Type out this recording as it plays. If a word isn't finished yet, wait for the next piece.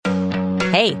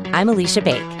Hey, I'm Alicia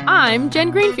Bake. I'm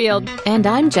Jen Greenfield. And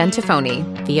I'm Jen Tafoni.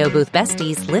 VO Booth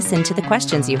Besties listen to the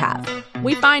questions you have.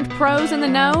 We find pros in the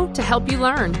know to help you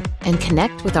learn. And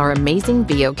connect with our amazing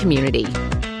VO community.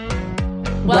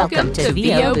 Welcome to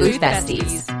VO Booth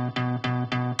Besties.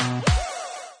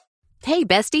 Hey,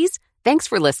 besties. Thanks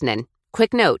for listening.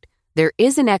 Quick note, there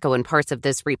is an echo in parts of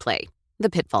this replay. The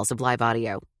pitfalls of live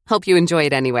audio. Hope you enjoy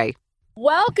it anyway.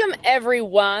 Welcome,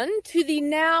 everyone, to the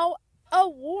now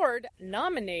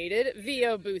award-nominated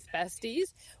VO Booth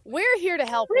Besties. We're here to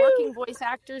help working voice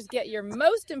actors get your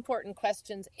most important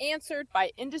questions answered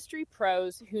by industry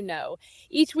pros who know.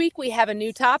 Each week, we have a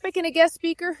new topic and a guest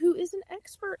speaker who is an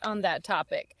expert on that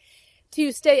topic.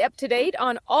 To stay up to date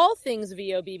on all things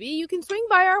VOBB, you can swing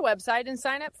by our website and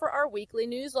sign up for our weekly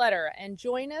newsletter and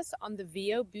join us on the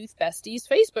VO Booth Besties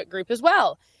Facebook group as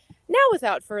well. Now,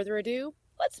 without further ado,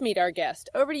 let's meet our guest.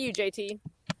 Over to you, JT.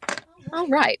 All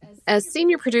right. As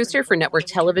senior producer for network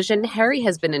television, Harry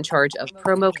has been in charge of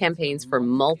promo campaigns for a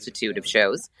multitude of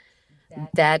shows.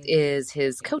 That is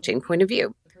his coaching point of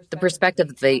view, the perspective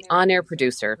of the on-air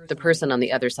producer, the person on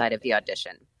the other side of the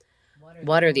audition.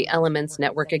 What are the elements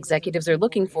network executives are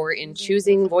looking for in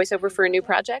choosing voiceover for a new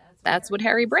project? That's what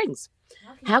Harry brings.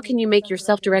 How can you make your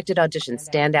self-directed audition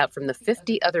stand out from the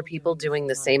 50 other people doing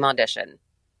the same audition?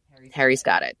 Harry's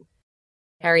got it.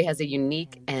 Harry has a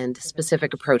unique and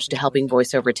specific approach to helping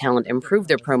voiceover talent improve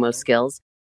their promo skills.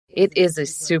 It is a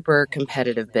super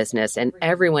competitive business, and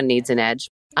everyone needs an edge.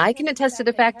 I can attest to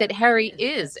the fact that Harry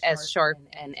is as sharp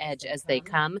an edge as they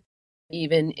come,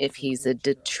 even if he's a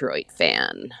Detroit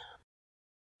fan.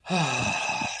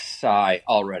 Sigh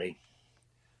already.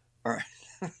 All right.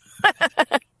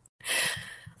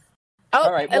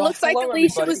 All right. Well, it looks like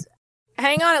Alicia was...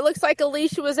 Hang on. It looks like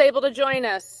Alicia was able to join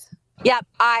us. Yep,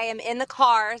 I am in the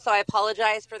car, so I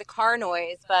apologize for the car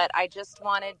noise, but I just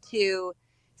wanted to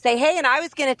say, hey, and I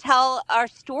was going to tell our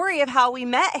story of how we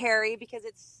met, Harry, because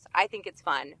I think it's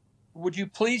fun. Would you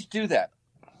please do that?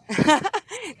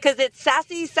 Because it's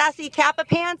sassy Kappa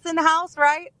pants in the house,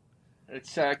 right?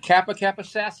 It's Kappa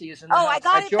Sassy is in the house. I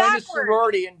got it backwards. I joined a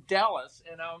sorority in Dallas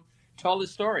and told the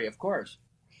story, of course.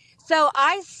 So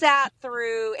I sat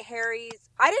through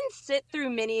I didn't sit through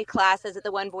many classes at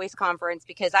the One Voice conference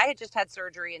because I had just had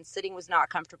surgery and sitting was not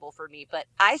comfortable for me. But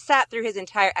I sat through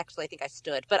actually I think I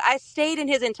stood, but I stayed in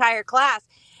his entire class.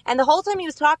 And the whole time he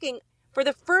was talking, for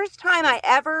the first time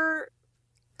ever,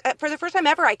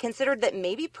 I considered that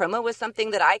maybe promo was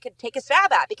something that I could take a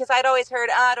stab at because I'd always heard,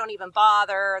 don't even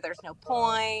bother. There's no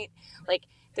point. Like,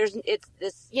 it's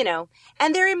this,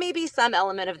 and there may be some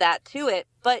element of that to it,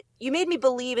 but you made me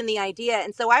believe in the idea.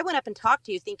 And so I went up and talked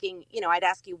to you thinking, I'd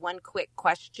ask you one quick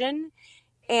question.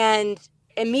 And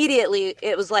immediately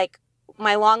it was like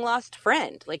my long lost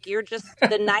friend. Like, you're just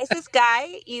the nicest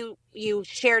guy. You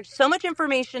shared so much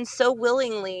information so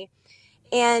willingly.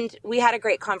 And we had a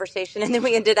great conversation. And then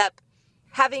we ended up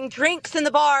having drinks in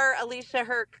the bar. Alicia,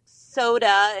 her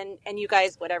soda, and you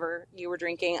guys, whatever you were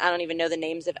drinking. I don't even know the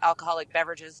names of alcoholic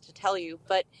beverages to tell you,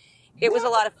 but it was a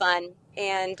lot of fun.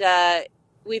 And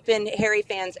we've been Harry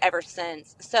fans ever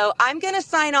since. So I'm going to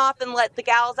sign off and let the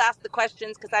gals ask the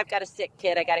questions because I've got a sick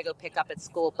kid I got to go pick up at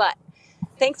school. But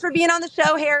thanks for being on the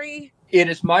show, Harry. It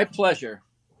is my pleasure.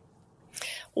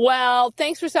 Well,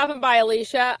 thanks for stopping by,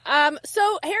 Alicia.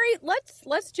 So Harry,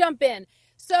 let's jump in.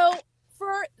 So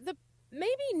for the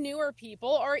maybe newer people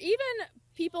or even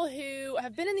people who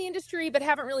have been in the industry but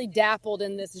haven't really dabbled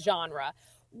in this genre,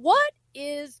 what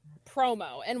is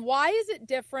promo and why is it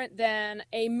different than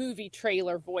a movie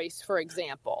trailer voice, for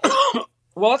example?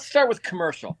 Well, let's start with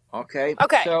commercial, okay?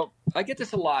 Okay. So I get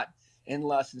this a lot in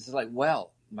lessons. It's like,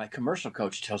 well, my commercial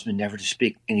coach tells me never to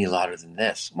speak any louder than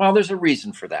this. Well, there's a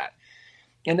reason for that.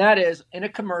 And that is, in a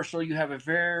commercial, you have a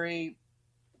very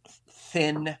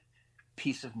thin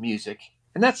piece of music.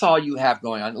 And that's all you have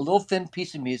going on, a little thin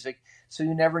piece of music. So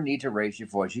you never need to raise your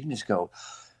voice. You can just go,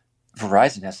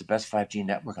 Verizon has the best 5G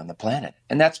network on the planet.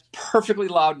 And that's perfectly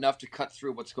loud enough to cut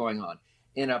through what's going on.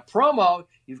 In a promo,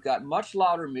 you've got much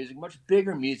louder music, much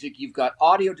bigger music. You've got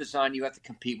audio design you have to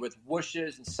compete with,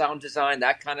 whooshes and sound design,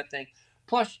 that kind of thing.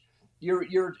 Plus,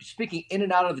 you're speaking in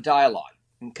and out of the dialogue,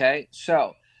 okay?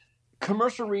 So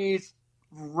commercial reads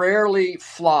rarely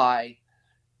fly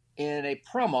in a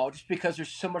promo just because there's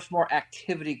so much more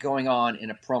activity going on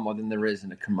in a promo than there is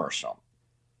in a commercial.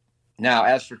 Now,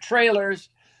 as for trailers,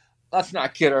 let's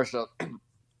not kid ourselves.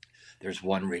 There's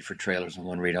one read for trailers and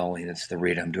one read only, and it's the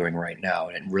read I'm doing right now,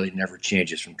 and it really never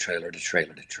changes from trailer to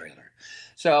trailer to trailer.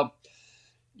 So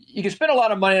you can spend a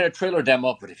lot of money on a trailer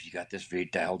demo, but if you got this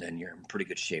read dialed in, you're in pretty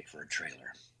good shape for a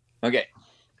trailer. Okay,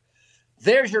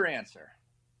 there's your answer.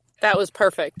 That was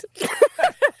perfect.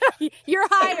 You You're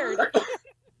hired.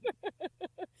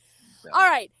 All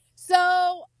right.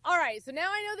 So now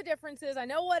I know the differences. I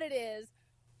know what it is.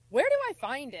 Where do I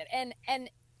find it? And am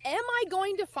I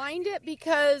going to find it?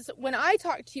 Because when I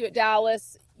talked to you at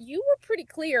Dallas, you were pretty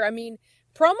clear. I mean,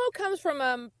 promo comes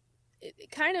from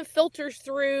it kind of filters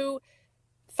through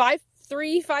five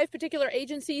particular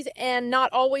agencies, and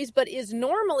not always, but is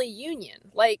normally union.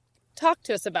 Like, talk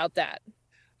to us about that.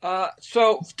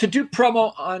 So to do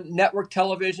promo on network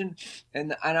television,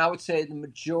 and I would say the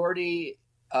majority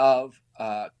of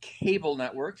cable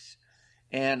networks,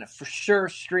 and for sure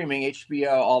streaming,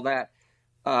 HBO, all that,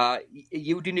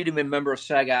 you do need to be a member of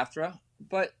SAG-AFTRA.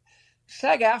 But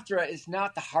SAG-AFTRA is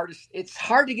not the hardest. It's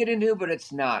hard to get into, but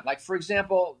it's not. Like, for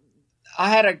example, I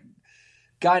had a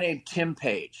guy named Tim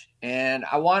Page, and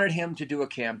I wanted him to do a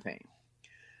campaign.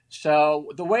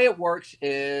 So the way it works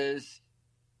is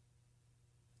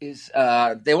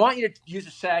they want you to use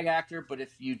a SAG actor, but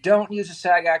if you don't use a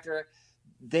SAG actor,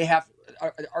 they have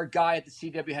our guy at the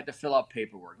CW had to fill out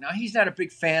paperwork. Now, he's not a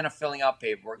big fan of filling out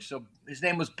paperwork, so his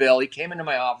name was Bill. He came into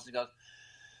my office and goes,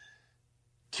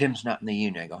 "Tim's not in the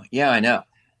union." I go, "Yeah, I know."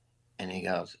 And he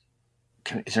goes,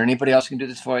 "Is there anybody else who can do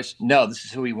this voice?" "No, this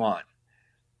is who we want.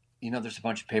 There's a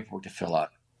bunch of paperwork to fill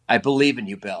out. I believe in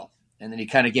you, Bill." And then he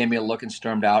kind of gave me a look and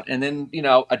stormed out. And then,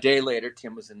 a day later,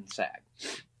 Tim was in SAG.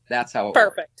 That's how it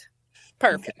worked.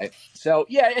 Perfect. Okay. So,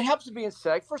 yeah, it helps to be in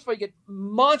SAG. First of all, you get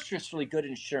monstrously good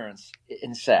insurance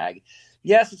in SAG.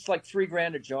 Yes, it's like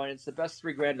 $3,000 to join. It's the best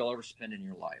 $3,000 you'll ever spend in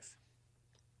your life.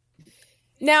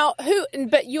 Now,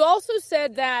 but you also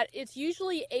said that it's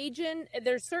usually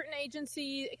there's certain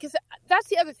agencies, because that's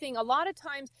the other thing. A lot of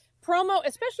times, promo,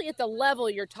 especially at the level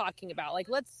you're talking about, like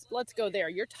let's go there.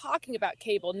 You're talking about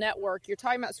cable network. You're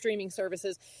talking about streaming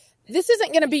services. This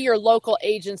isn't going to be your local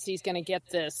agency's going to get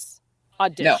this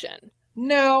audition.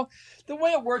 No, the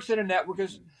way it works at a network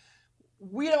is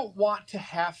we don't want to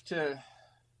have to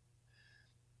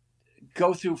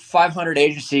go through 500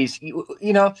 agencies.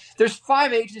 There's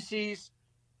 5 agencies,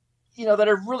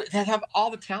 that have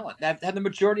all the talent, that have the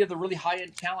majority of the really high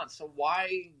end talent. So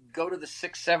why go to the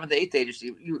 6th, 7th, 8th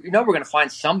agency? We're going to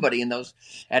find somebody in those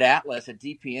at Atlas, at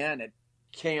DPN, at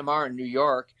KMR in New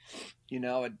York,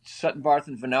 at Sutton Barth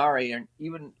and Venari, and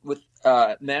even with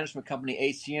management company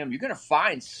ACM, you're going to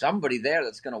find somebody there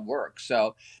that's going to work.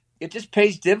 So it just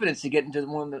pays dividends to get into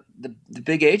one of the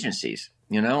big agencies.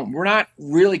 We're not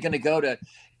really going to go to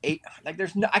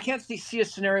I can't see a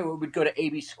scenario where we'd go to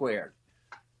AB Squared.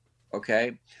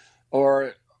 Okay.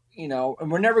 Or,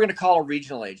 and we're never going to call a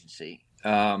regional agency.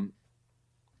 So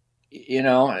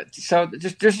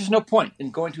there's just no point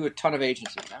in going to a ton of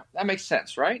agencies. That makes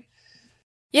sense, right?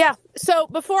 Yeah. So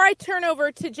before I turn over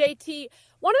to JT,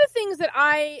 one of the things that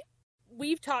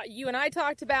you and I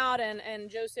talked about, and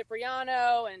Joe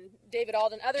Cipriano and David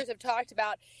Alden, others have talked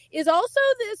about, is also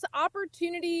this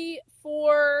opportunity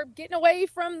for getting away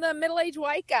from the middle-aged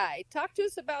white guy. Talk to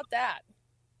us about that.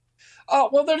 Oh,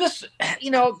 well, they're just,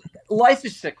 life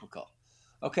is cyclical.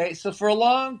 Okay. So for a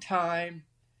long time,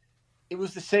 it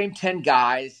was the same 10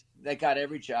 guys that got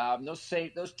every job. And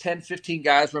those 10, 15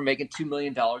 guys were making $2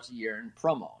 million a year in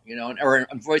promo, or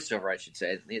in voiceover, I should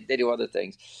say. They do other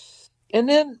things. And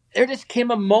then there just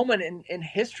came a moment in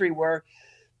history where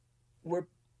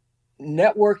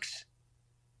networks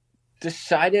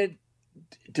decided,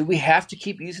 do we have to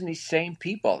keep using these same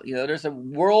people? There's a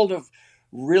world of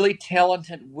really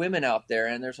talented women out there,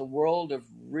 and there's a world of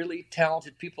really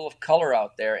talented people of color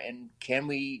out there. And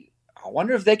I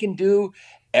wonder if they can do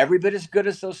every bit as good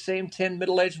as those same 10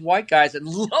 middle-aged white guys. And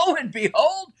lo and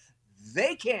behold,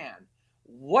 they can.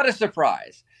 What a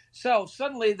surprise. So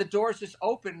suddenly the doors just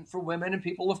open for women and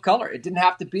people of color. It didn't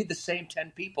have to be the same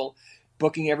 10 people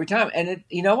booking every time. And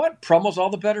you know what? Promo's all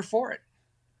the better for it.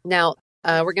 Now,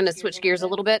 we're going to switch gears a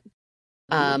little bit.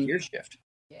 Gear shift.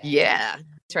 Yeah,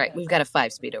 that's right. We've got a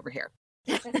 5-speed over here.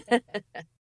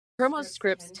 Promo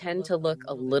scripts tend to look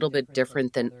a little bit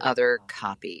different than other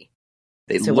copy.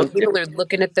 So when people are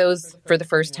looking at those for the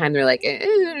first time, they're like, I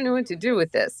don't know what to do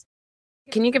with this.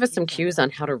 Can you give us some cues on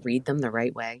how to read them the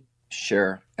right way?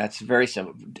 Sure. That's very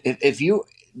simple.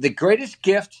 The greatest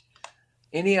gift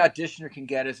any auditioner can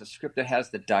get is a script that has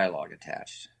the dialogue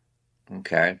attached.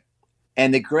 Okay.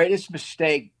 And the greatest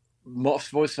mistake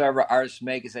most voiceover artists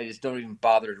make is they just don't even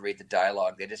bother to read the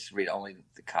dialogue. They just read only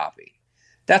the copy.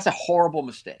 That's a horrible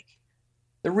mistake.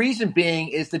 The reason being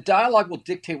is the dialogue will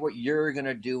dictate what you're going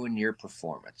to do in your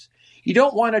performance. You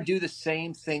don't want to do the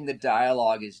same thing the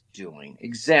dialogue is doing.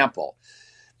 Example,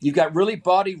 you've got really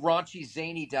bawdy, raunchy,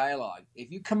 zany dialogue.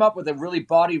 If you come up with a really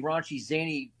bawdy, raunchy,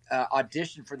 zany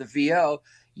audition for the VO,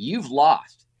 you've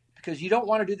lost because you don't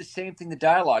want to do the same thing the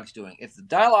dialogue's doing. If the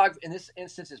dialogue in this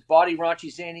instance is bawdy,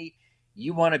 raunchy, zany,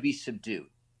 you want to be subdued.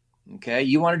 Okay,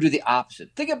 you want to do the opposite.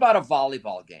 Think about a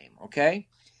volleyball game. Okay,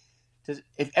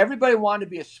 if everybody wanted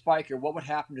to be a spiker, what would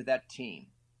happen to that team?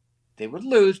 They would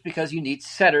lose because you need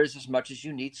setters as much as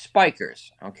you need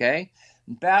spikers. Okay,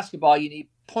 in basketball, you need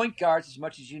point guards as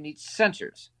much as you need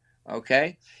centers.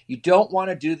 Okay, you don't want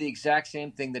to do the exact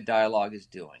same thing the dialogue is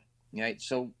doing. Right,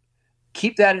 so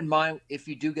keep that in mind. If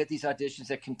you do get these auditions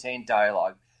that contain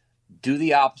dialogue, do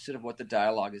the opposite of what the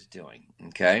dialogue is doing.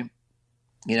 Okay,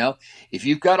 if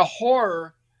you've got a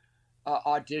horror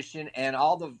audition and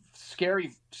all the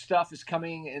scary stuff is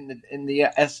coming in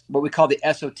the what we call the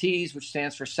SOTs, which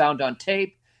stands for sound on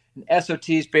tape. And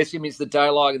SOTs basically means the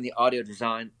dialogue and the audio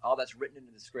design, all that's written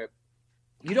into the script.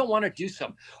 You don't want to do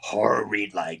some horror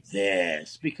read like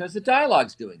this because the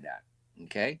dialogue's doing that.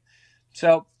 Okay,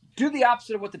 so do the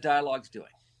opposite of what the dialogue's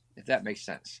doing, if that makes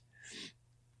sense.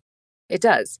 It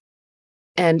does.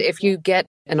 And if you get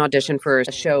an audition for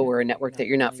a show or a network that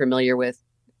you're not familiar with,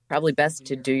 probably best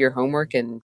to do your homework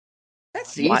and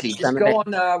that's easy. Just go on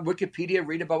Wikipedia,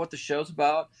 read about what the show's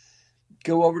about.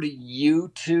 Go over to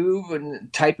YouTube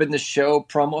and type in the show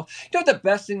promo. The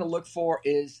best thing to look for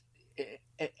is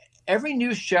every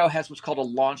new show has what's called a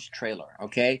launch trailer.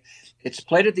 Okay, it's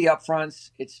played at the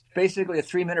upfronts. It's basically a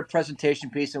 3-minute presentation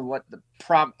piece and what the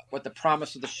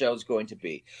promise of the show is going to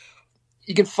be.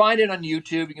 You can find it on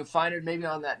YouTube. You can find it maybe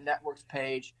on that network's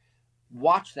page.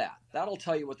 Watch that. That'll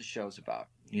tell you what the show's about.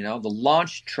 The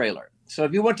launch trailer. So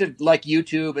if you went to like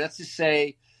YouTube, let's just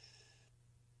say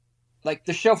like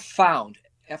the show Found,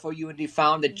 Found,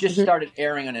 Found, that just started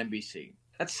airing on NBC.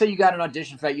 Let's say you got an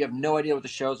audition for that. You have no idea what the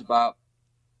show's about.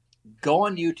 Go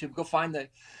on YouTube. Go find the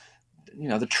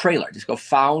trailer. Just go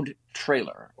Found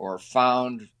trailer or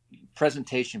Found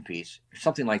presentation piece or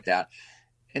something like that.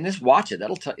 And just watch it.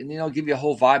 That'll give you a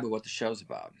whole vibe of what the show's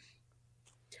about.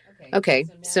 Okay,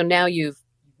 so now you've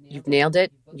nailed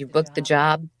it. You've booked the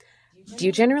job. Do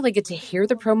you generally get to hear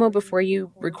the promo before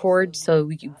you record so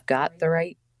you've got the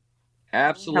right?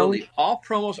 Absolutely. All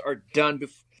promos are done.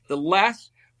 The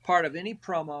last part of any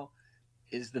promo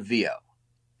is the VO.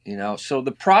 So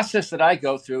the process that I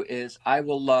go through is I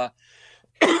will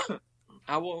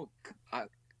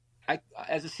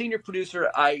as a senior producer,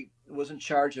 I was in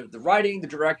charge of the writing, the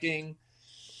directing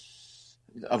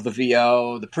of the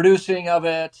VO, the producing of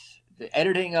it, the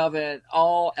editing of it,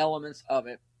 all elements of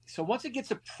it. So once it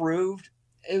gets approved,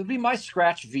 it would be my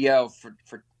scratch VO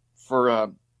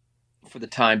for the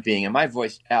time being. And my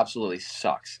voice absolutely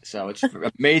sucks. So it's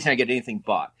amazing I get anything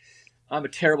bought. I'm a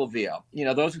terrible VO.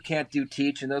 Those who can't do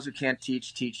teach, and those who can't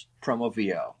teach promo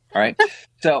VO. All right.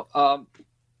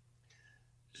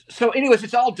 So anyways,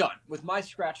 it's all done with my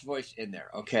scratch voice in there.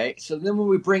 Okay. So then when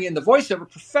we bring in the voiceover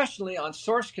professionally on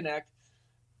Source Connect,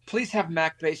 please have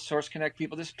Mac-based Source Connect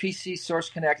people. This PC Source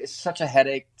Connect is such a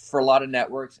headache for a lot of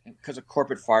networks because of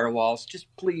corporate firewalls. Just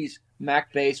please,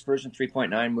 Mac-based version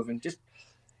 3.9 moving. Just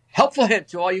helpful hint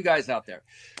to all you guys out there.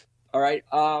 All right.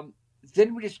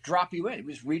 Then we just drop you in.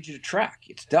 We just read you the track.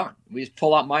 It's done. We just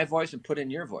pull out my voice and put in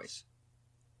your voice.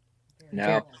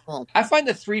 Now, I find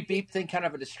the 3 beep thing kind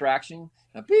of a distraction.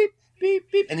 Now, beep, beep,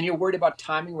 beep. And then you're worried about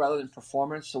timing rather than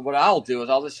performance. So what I'll do is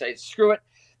I'll just say, screw it.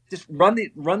 Just run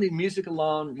the music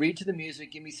alone, read to the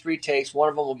music, give me 3 takes. One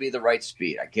of them will be the right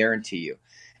speed. I guarantee you.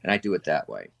 And I do it that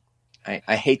way.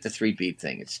 I hate the 3 beep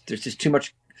thing. There's just too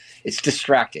much. It's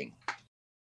distracting.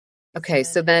 Okay,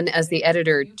 so then as the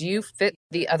editor, do you fit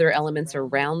the other elements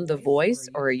around the voice,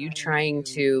 or are you trying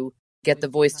to get the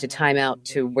voice to time out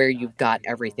to where you've got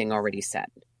everything already set?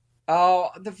 Oh,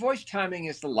 the voice timing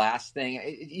is the last thing.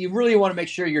 You really want to make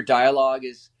sure your dialogue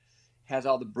has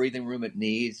all the breathing room it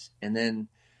needs. And then,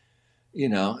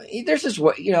 there's this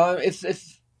way,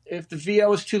 if the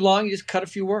VO is too long, you just cut a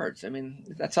few words. I mean,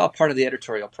 that's all part of the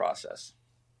editorial process.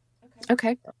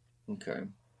 Okay.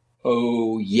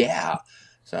 Oh, yeah.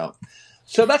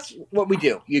 So that's what we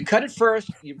do. You cut it first,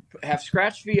 you have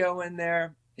scratch VO in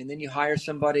there, and then you hire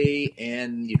somebody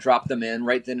and you drop them in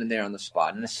right then and there on the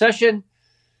spot. In a session,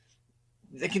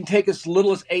 it can take as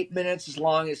little as 8 minutes, as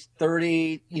long as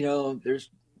 30.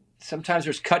 Sometimes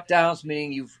there's cut downs,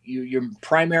 meaning your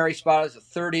primary spot is a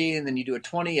 30, and then you do a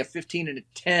 20, a 15, and a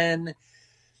 10.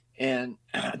 And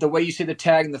the way you say the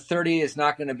tag in the 30 is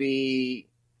not going to be,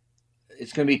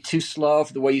 it's going to be too slow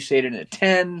for the way you say it in a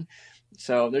 10.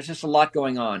 So there's just a lot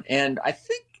going on. And I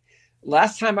think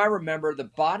last time I remember, the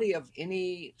body of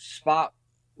any spot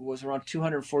was around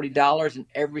 $240, and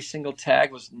every single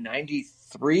tag was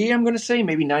 $93, I'm going to say,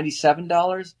 maybe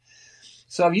 $97.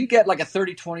 So if you get like a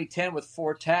 30, 20, 10 with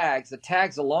 4 tags, the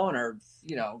tags alone are,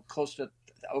 close to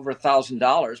over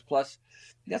 $1,000 plus.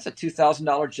 That's a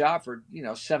 $2,000 job for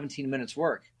 17 minutes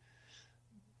work.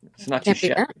 It's not too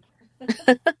shabby.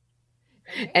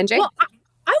 And Jay, well,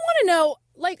 I want to know,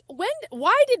 like,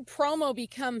 why did promo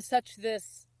become such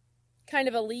this kind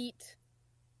of elite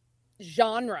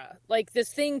genre, like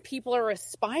this thing people are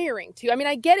aspiring to? I mean,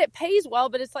 I get it pays well,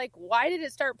 but it's like, why did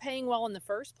it start paying well in the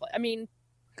first place? I mean,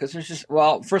 because there's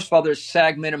first of all, there's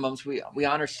SAG minimums. We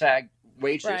honor SAG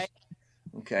wages. Right.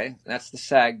 Okay. That's the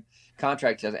SAG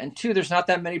contract. And two, there's not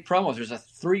that many promos. There's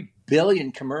 3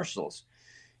 billion commercials,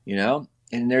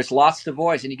 and there's lots to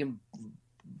voice, and you can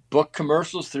book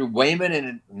commercials through Wayman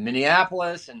and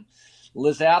Minneapolis and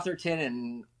Liz Atherton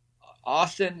and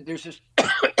Austin. There's just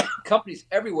companies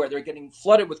everywhere. They're getting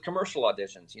flooded with commercial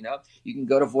auditions. You can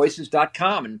go to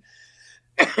voices.com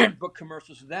and book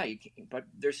commercials with that. But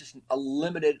there's just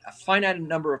a finite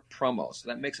number of promos. So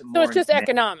that makes it more. So it's just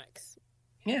economics.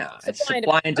 Yeah, it's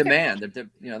supply and demand. Okay.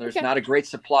 There's not a great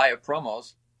supply of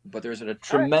promos, but there's a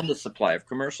tremendous supply of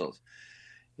commercials.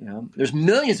 There's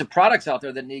millions of products out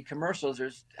there that need commercials.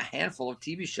 There's a handful of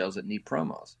TV shows that need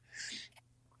promos.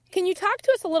 Can you talk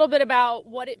to us a little bit about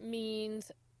what it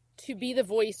means to be the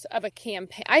voice of a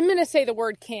campaign? I'm going to say the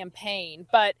word campaign,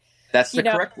 but that's the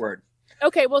correct word.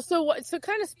 Okay, well, so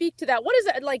kind of speak to that. What is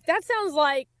it like? That sounds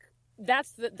like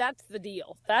that's the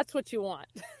deal. That's what you want.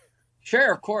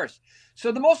 Sure, of course.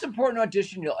 So the most important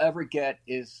audition you'll ever get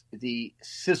is the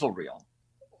sizzle reel,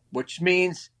 which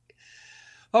means,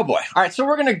 oh boy. All right, so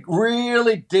we're going to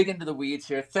really dig into the weeds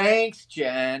here. Thanks,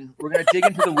 Jen. We're going to dig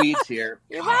into the weeds here.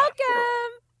 You're welcome.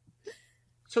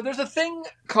 So there's a thing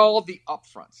called the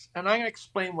upfronts, and I'm going to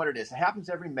explain what it is. It happens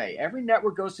every May. Every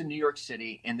network goes to New York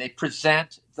City, and they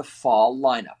present the fall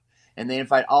lineup. And they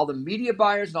invite all the media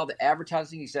buyers and all the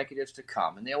advertising executives to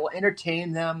come, and they will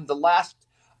entertain them. The last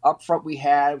upfront we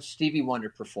had, Stevie Wonder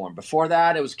performed. Before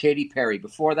that, it was Katy Perry.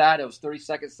 Before that, it was 30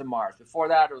 Seconds to Mars. Before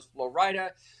that, it was Flo Rida.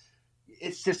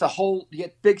 It's just you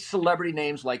get big celebrity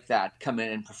names like that come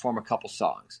in and perform a couple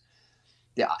songs.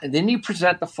 Yeah, and then you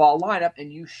present the fall lineup,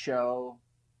 and you show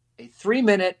a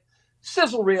 3-minute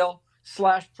sizzle reel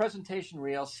 / presentation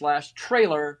reel /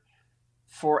 trailer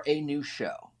for a new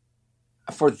show,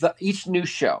 for each new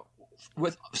show,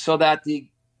 so that the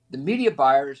media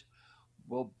buyers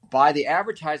will buy the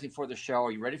advertising for the show.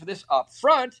 Are you ready for this? Up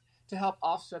front, to help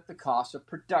offset the cost of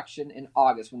production in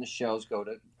August when the shows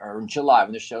or in July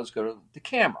when the shows go to the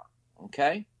camera.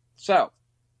 Okay, so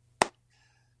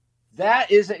that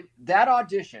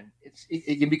audition.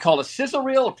 It can be called a sizzle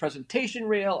reel, a presentation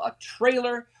reel, a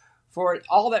trailer. For it,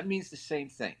 all that means the same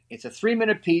thing. It's a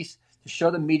 3-minute piece to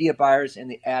show the media buyers and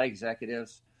the ad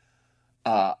executives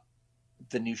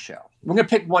the new show. We're going to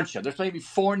pick one show. There's maybe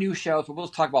 4 new shows, but we'll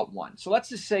just talk about one. So let's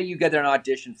just say you get an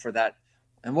audition for that,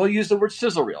 and we'll use the word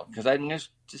sizzle reel because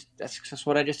that's just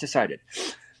what I just decided.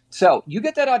 So you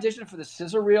get that audition for the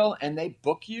sizzle reel, and they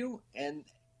book you, and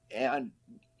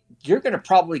you're going to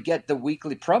probably get the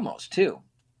weekly promos too.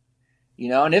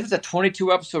 And if it's a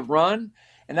 22 episode run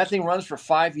and that thing runs for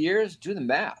 5 years, do the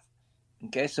math.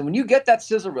 Okay, so when you get that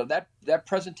sizzle reel, that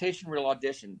presentation reel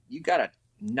audition, you got to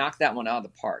knock that one out of the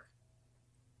park.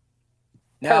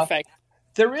 Now, perfect.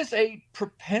 There is a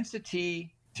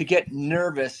propensity to get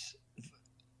nervous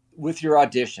with your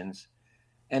auditions.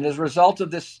 And as a result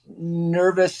of this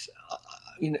nervousness,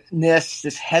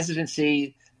 this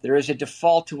hesitancy, there is a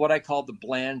default to what I call the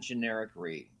bland generic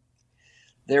read.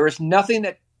 There is nothing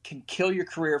that can kill your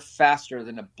career faster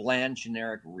than a bland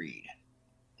generic read.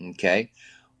 Okay?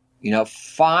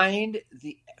 Find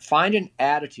an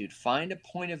attitude, find a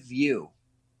point of view.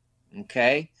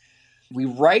 Okay? We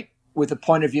write with a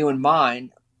point of view in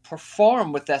mind,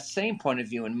 perform with that same point of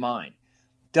view in mind.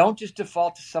 Don't just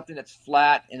default to something that's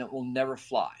flat and it will never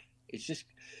fly. It's just,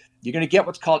 you're going to get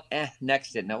what's called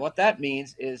next it. Now, what that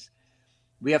means is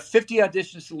we have 50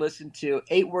 auditions to listen to.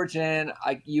 8 words in,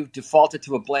 you've defaulted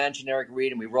to a bland generic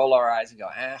read, and we roll our eyes and go,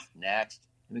 next.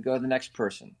 And we go to the next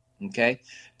person. Okay?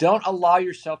 Don't allow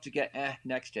yourself to get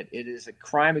next it. It is a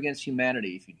crime against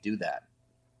humanity if you do that.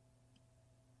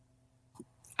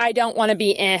 I don't want to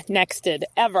be nexted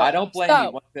ever. I don't blame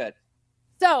you one bit.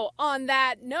 So on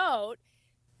that note,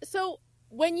 so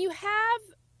when you have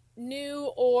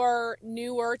new or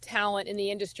newer talent in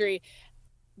the industry,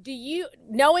 do you,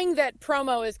 knowing that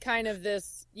promo is kind of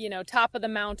this, top of the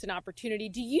mountain opportunity,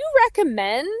 do you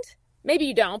recommend, maybe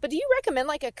you don't, but do you recommend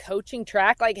like a coaching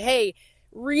track? Like, hey,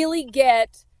 really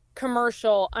get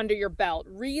commercial under your belt.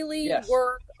 Really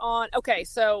work on,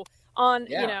 so on,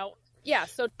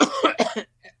 so.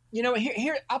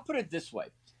 Here, I'll put it this way.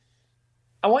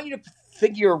 I want you to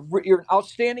think you're an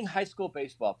outstanding high school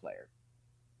baseball player.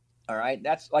 All right.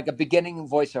 That's like a beginning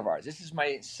voiceover artist. This is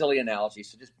my silly analogy.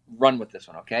 So just run with this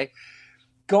one. Okay.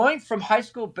 Going from high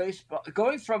school baseball,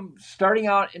 going from starting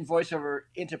out in voiceover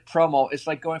into promo is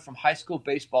like going from high school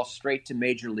baseball straight to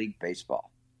Major League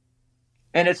Baseball.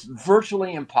 And it's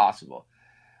virtually impossible.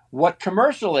 What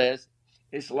commercial is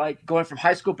like going from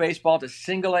high school baseball to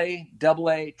single A, double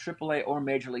A, triple A, or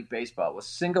Major League Baseball. With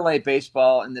single A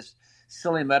baseball, and this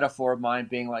silly metaphor of mine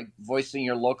being like voicing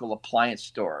your local appliance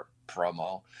store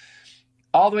promo,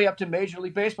 all the way up to Major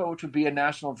League Baseball, which would be a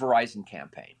national Verizon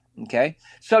campaign. Okay,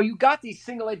 so you got these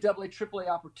single A, double A, triple A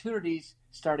opportunities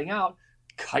starting out.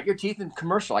 Cut your teeth in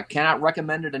commercial. I cannot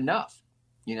recommend it enough.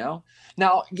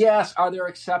 Now, yes, are there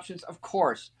exceptions? Of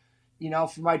course.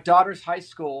 For my daughter's high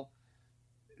school,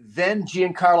 then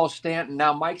Giancarlo Stanton,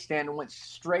 now Mike Stanton, went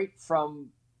straight from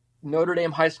Notre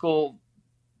Dame high school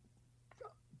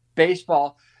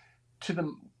baseball to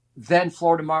the then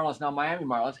Florida Marlins, now Miami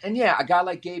Marlins. And yeah, a guy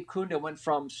like Gabe Kunda went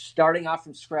from starting off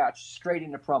from scratch straight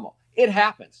into promo. It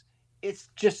happens. It's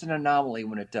just an anomaly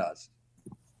when it does.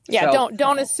 Yeah, so,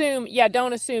 don't assume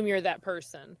you're that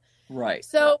person. Right.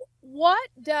 So what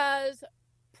does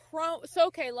so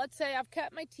okay, let's say I've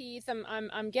cut my teeth,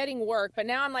 I'm getting work, but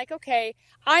now I'm like, okay,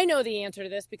 I know the answer to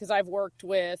this because I've worked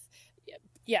with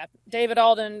David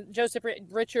Alden, Joseph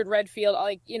Richard Redfield,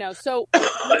 so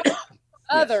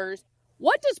others.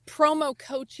 What does promo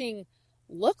coaching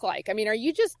look like? I mean, are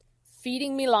you just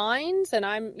feeding me lines and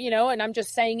I'm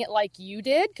just saying it like you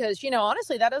did? Because,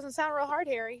 honestly, that doesn't sound real hard,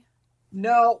 Harry.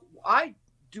 No, I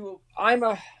do. I'm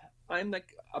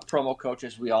like a promo coach,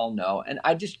 as we all know. And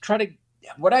I just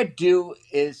what I do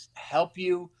is help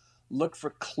you look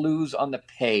for clues on the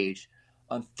page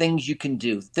on things you can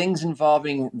do, things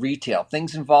involving retail,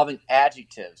 things involving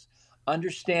adjectives,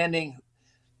 understanding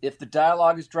if the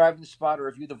dialogue is driving the spot or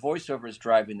if the voiceover is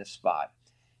driving the spot,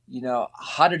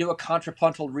 how to do a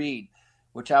contrapuntal read,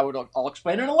 which I'll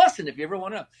explain in a lesson if you ever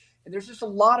want to. And there's just a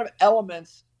lot of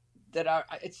elements that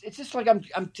it's just like I'm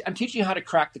teaching you how to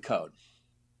crack the code.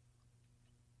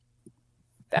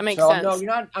 That makes sense.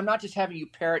 No, I'm not just having you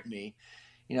parrot me,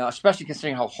 especially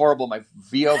considering how horrible my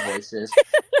VO voice is.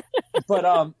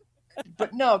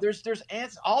 But no, there's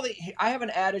answers. I have an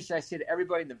adage that I say to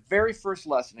everybody in the very first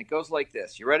lesson. It goes like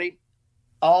this. You ready?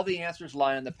 All the answers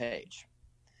lie on the page.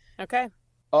 Okay.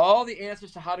 All the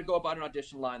answers to how to go about an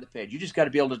audition lie on the page. You just got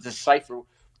to be able to decipher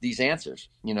these answers.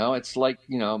 It's like,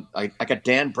 like a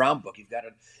Dan Brown book. You've got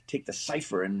to take the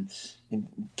cipher and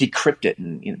decrypt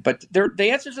it. But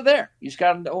the answers are there. You just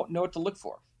got to know what to look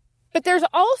for. But there's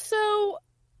also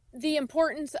the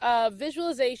importance of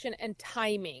visualization and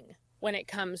timing when it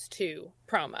comes to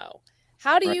promo.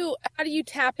 How do you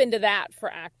tap into that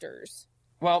for actors?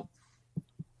 Well,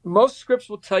 most scripts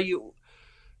will tell you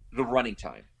the running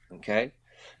time. Okay.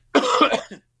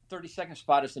 30-second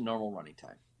spot is the normal running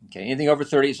time. Okay. Anything over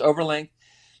 30 is over length.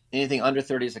 Anything under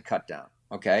 30 is a cut down.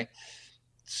 Okay.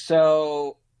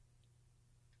 So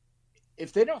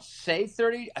if they don't say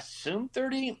 30, assume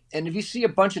 30. And if you see a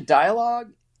bunch of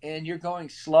dialogue and you're going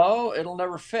slow, it'll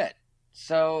never fit.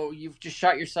 So you've just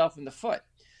shot yourself in the foot.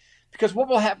 Because what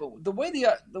will happen, the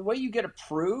way you get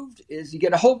approved is you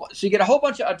get a whole bunch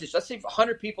of auditions. Let's say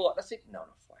 100 people.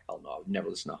 Hell no, I would never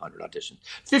listen to 100 auditions.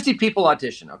 50 people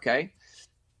audition, okay?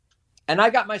 And I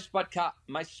got my spot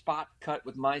cut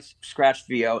with my scratch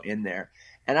VO in there.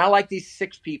 And I like these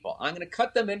 6 people. I'm going to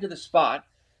cut them into the spot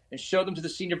and show them to the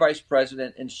senior vice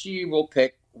president, and she will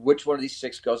pick which one of these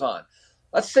 6 goes on.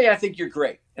 Let's say I think you're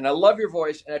great, and I love your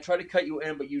voice, and I try to cut you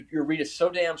in, but your read is so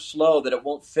damn slow that it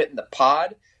won't fit in the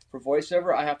pod for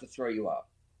voiceover. I have to throw you out.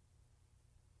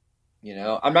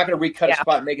 I'm not going to recut a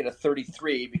spot and make it a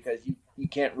 33 because you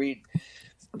can't read,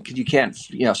 because you can't,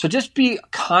 So just be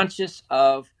conscious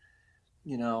of,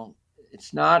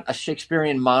 it's not a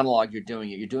Shakespearean monologue you're doing.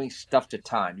 You're doing stuff to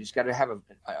time. You just got to have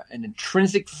an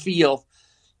intrinsic feel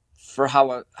for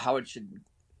how it should,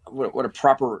 what a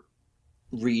proper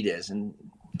read is, and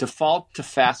default to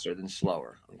faster than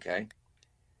slower. Okay.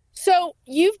 So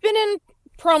you've been in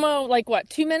promo like what,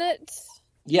 2 minutes?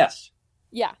 Yes.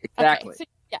 Yeah. Exactly. Okay. So,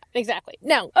 yeah, exactly.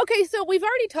 Now, okay. So we've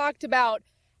already talked about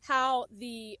how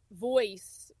the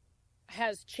voice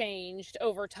has changed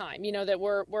over time, that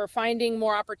we're finding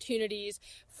more opportunities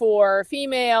for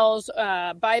females,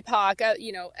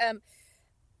 BIPOC,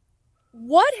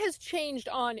 what has changed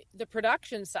on the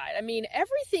production side? I mean,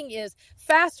 everything is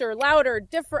faster, louder,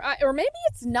 different, or maybe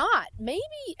it's not. Maybe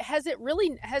has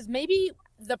maybe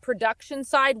the production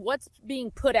side, what's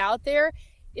being put out there,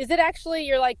 is it actually,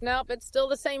 you're like, nope, it's still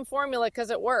the same formula because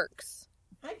it works?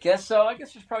 I guess so. I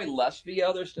guess there's probably less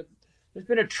VO. There's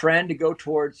been a trend to go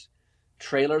towards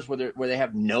trailers where they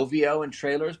have no VO in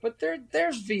trailers, but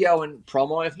there's VO in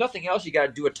promo. If nothing else, you got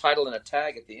to do a title and a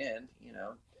tag at the end,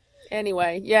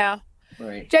 Anyway, yeah.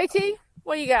 Right. JT,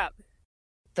 what you got?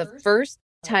 The first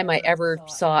time I ever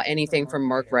saw anything from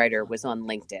Mark Ryder was on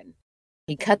LinkedIn.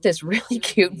 He cut this really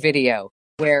cute video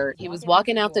where he was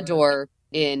walking out the door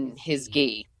in his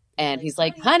gi. And he's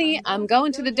like, honey, I'm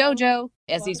going to the dojo.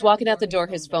 As he's walking out the door,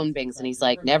 his phone bings and he's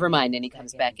like, never mind. And he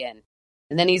comes back in.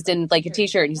 And then he's in like a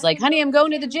t-shirt and he's like, honey, I'm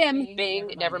going to the gym.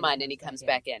 Bing, never mind. And he comes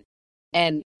back in.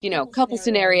 And, couple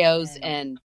scenarios.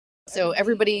 And so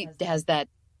everybody has that,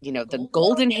 the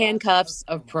golden handcuffs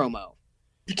of promo.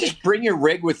 You just bring your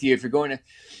rig with you if you're going to.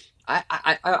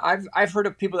 I've heard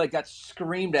of people that got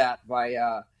screamed at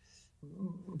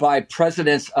by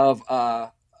presidents of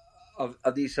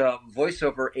these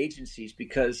voiceover agencies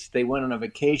because they went on a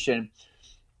vacation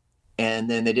and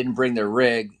then they didn't bring their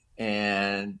rig,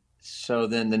 and so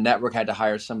then the network had to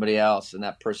hire somebody else, and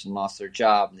that person lost their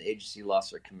job and the agency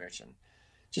lost their commission.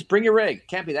 Just bring your rig. It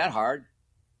can't be that hard.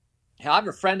 I have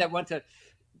a friend that went to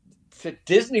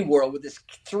Disney World with his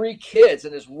 3 kids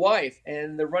and his wife,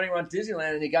 and they're running around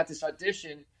Disneyland, and he got this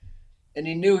audition, and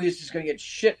he knew he was just going to get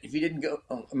shit if he didn't go.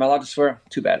 Oh, am I allowed to swear?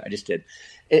 Too bad, I just did.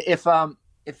 If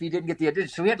he didn't get the audition,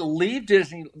 so he had to leave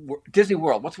Disney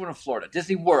World. What's one in Florida?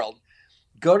 Disney World.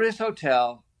 Go to his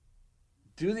hotel,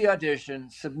 do the audition,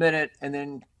 submit it, and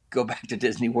then go back to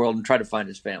Disney World and try to find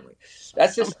his family.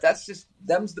 That's just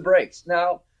them's the breaks.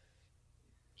 Now,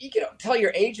 you can tell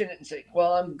your agent and say,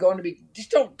 well, I'm going to be, just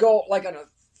don't go like on a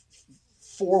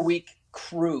 4-week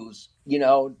cruise,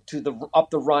 to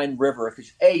up the Rhine River.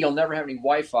 Because you'll never have any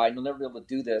Wi-Fi and you'll never be able to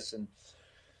do this. And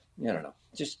I don't know,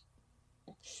 just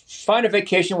find a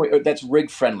vacation that's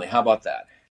rig friendly. How about that?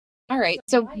 All right.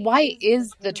 So why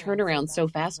is the turnaround so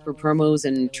fast for promos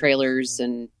and trailers,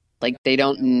 and like they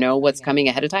don't know what's coming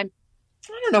ahead of time?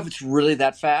 I don't know if it's really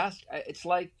that fast. It's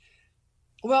like,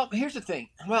 well, here's the thing.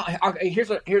 Well, here's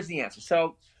the answer.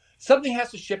 So something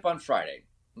has to ship on Friday,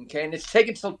 okay, and it's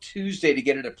taken till Tuesday to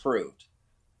get it approved.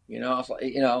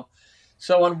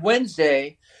 So on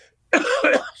Wednesday,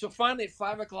 so finally at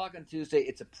 5:00 on Tuesday,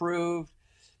 it's approved.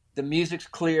 The music's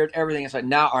cleared, everything. It's like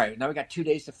now we got 2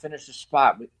 days to finish the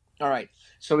spot. All right,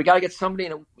 so we got to get somebody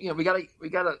in. We got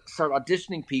to start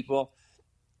auditioning people,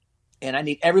 and I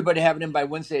need everybody to have it in by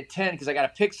Wednesday at 10 because I got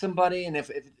to pick somebody, and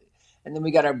and then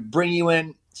we got to bring you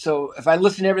in. So if I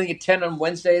listen to everything at 10 on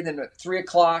Wednesday, then at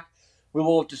 3:00 we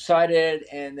will have decided,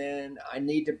 and then I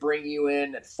need to bring you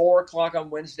in at 4:00 on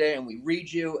Wednesday, and we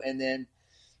read you, and then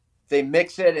they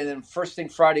mix it, and then first thing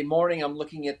Friday morning, I'm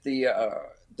looking at the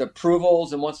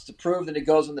approvals, and once it's approved, then it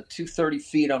goes on the 2:30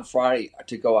 feed on Friday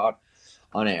to go out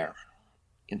on air.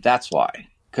 And that's why,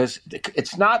 because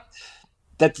it's not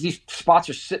that these spots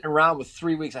are sitting around with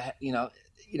 3 weeks,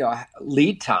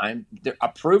 lead time. They're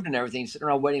approved and everything, sitting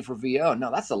around waiting for VO.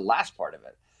 No, that's the last part of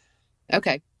it.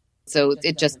 Okay. So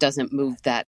it just doesn't move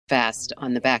that fast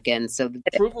on the back end. So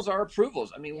approvals are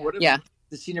approvals. I mean, what if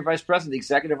the senior vice president, the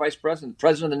executive vice president, the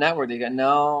president of the network, they go,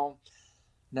 no,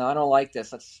 I don't like this.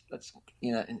 That's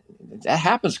that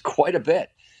happens quite a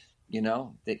bit.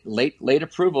 Late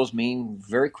approvals mean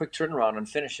very quick turnaround on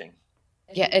finishing.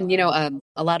 Yeah, and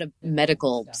a lot of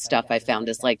medical stuff I found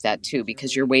is like that too,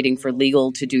 because you're waiting for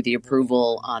legal to do the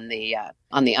approval on the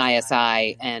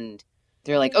ISI, and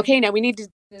they're like, okay, now we need to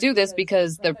do this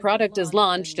because the product is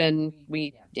launched, and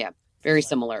very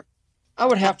similar. I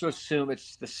would have to assume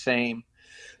it's the same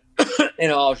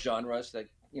in all genres, that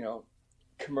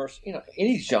commercial,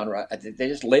 any genre. They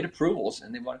just late approvals,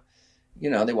 and they want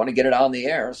to get it on the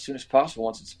air as soon as possible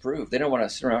once it's approved. They don't want to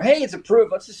sit around, hey, it's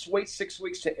approved, let's just wait 6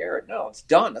 weeks to air it. No, it's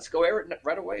done. Let's go air it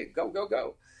right away.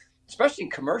 Go. Especially in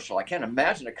commercial. I can't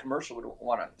imagine a commercial would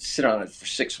want to sit on it for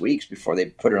 6 weeks before they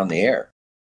put it on the air.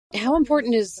 How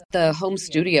important is the home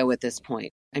studio at this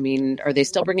point? I mean, are they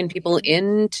still bringing people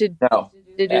in to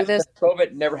do this?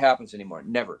 COVID never happens anymore.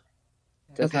 Never.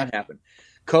 Does not happen.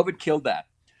 COVID killed that.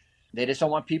 They just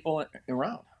don't want people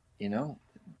around,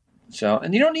 So,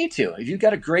 and you don't need to. If you've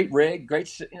got a great rig,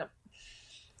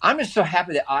 I'm just so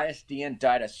happy that ISDN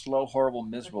died a slow, horrible,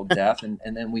 miserable death, and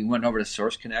then we went over to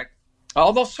Source Connect.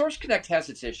 Although Source Connect has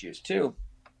its issues too,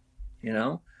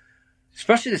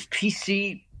 especially this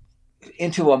PC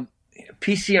into a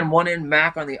PC on one end,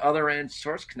 Mac on the other end,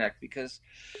 Source Connect, because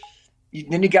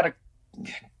then you got to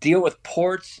deal with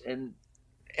ports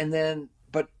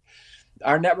but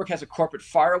our network has a corporate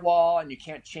firewall, and you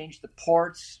can't change the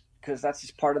ports because that's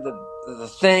just part of the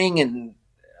thing. And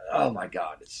oh my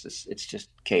God, it's just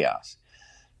chaos.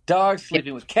 Dogs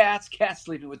sleeping with cats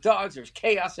sleeping with dogs. There's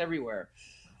chaos everywhere.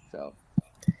 So,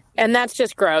 And that's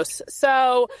just gross.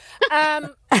 So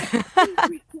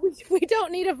we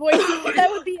don't need a voice. That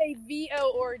would be a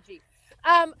VO orgy.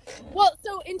 Well,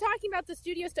 so in talking about the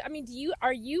studio stuff, I mean,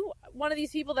 are you one of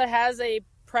these people that has a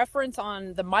preference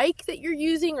on the mic that you're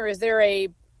using, or is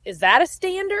that a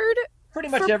standard? Pretty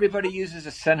much everybody uses a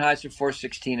Sennheiser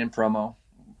 416 in promo.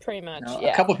 Pretty much,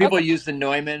 yeah. A couple of people use the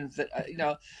Neumann.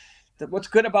 What's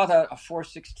good about a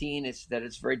 416 is that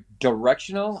it's very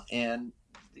directional, and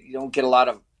you don't get a lot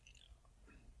of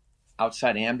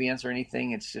outside ambience or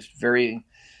anything. It's just very.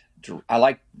 I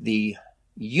like the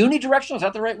unidirectional. Is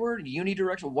that the right word?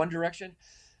 Unidirectional, one direction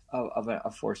of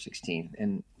a 416.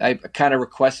 And I kind of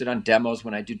request it on demos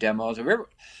when I do demos.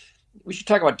 We should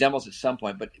talk about demos at some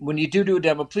point, but when you do a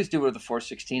demo, please do it with a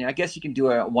 416. I guess you can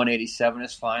do a 187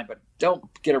 is fine, but don't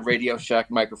get a Radio Shack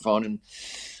microphone and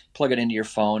plug it into your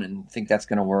phone and think that's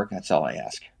going to work. That's all I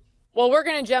ask. Well, we're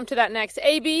going to jump to that next.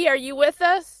 AB, are you with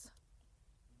us?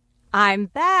 I'm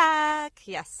back.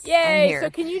 Yes. Yay. I'm here. So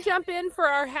can you jump in for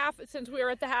our since we were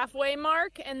at the halfway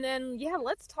mark? And then,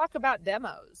 let's talk about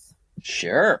demos.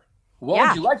 Sure. What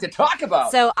would you like to talk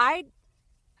about? So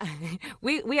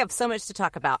we have so much to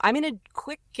talk about. I'm going to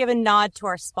quick give a nod to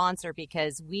our sponsor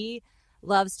because we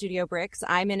love Studio Bricks.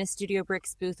 I'm in a Studio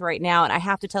Bricks booth right now, and I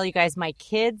have to tell you guys, my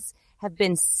kids have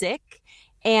been sick,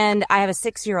 and I have a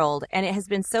 6-year-old, and it has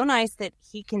been so nice that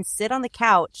he can sit on the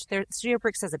couch. Studio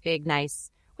Bricks has a big, nice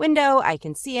window. I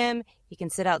can see him. He can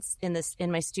sit out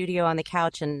in my studio on the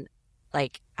couch, and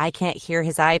I can't hear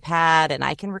his iPad, and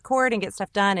I can record and get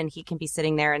stuff done, and he can be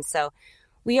sitting there. And so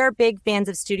we are big fans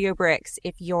of Studio Bricks.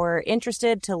 If you're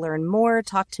interested to learn more,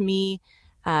 talk to me,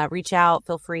 reach out,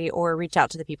 feel free, or reach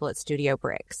out to the people at Studio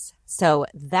Bricks. So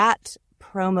that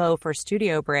promo for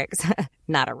Studio Bricks,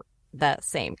 not the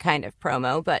same kind of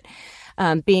promo, but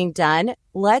being done,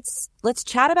 let's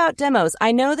chat about demos.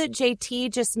 I know that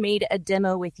JT just made a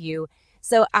demo with you,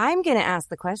 so I'm going to ask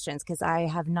the questions because I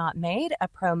have not made a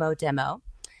promo demo.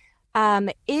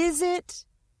 I'm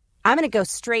going to go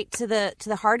straight to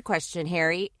the hard question,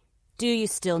 Harry. Do you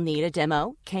still need a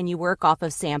demo? Can you work off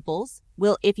of samples?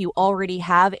 If you already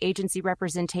have agency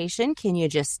representation, can you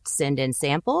just send in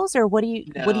samples, or what do you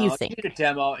think? You need a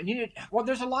demo, and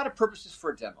there's a lot of purposes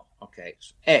for a demo. Okay,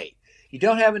 so you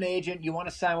don't have an agent, you want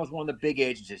to sign with one of the big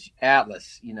agencies,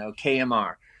 Atlas,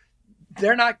 KMR.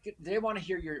 They want to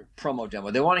hear your promo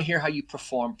demo. They want to hear how you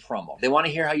perform promo. They want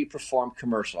to hear how you perform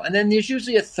commercial. And then there's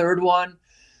usually a third one.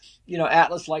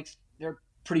 Atlas they're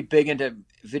pretty big into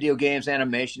video games,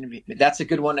 animation. That's a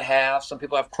good one to have. Some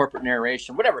people have corporate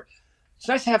narration, whatever. It's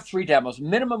nice to have 3 demos,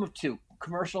 minimum of 2,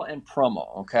 commercial and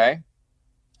promo, okay?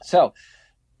 So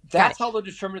that's how they'll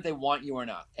determine if they want you or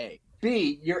not, A.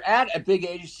 B, you're at a big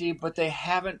agency, but they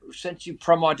haven't sent you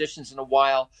promo auditions in a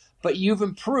while, but you've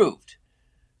improved.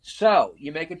 So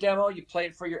you make a demo, you play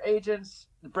it for your agents,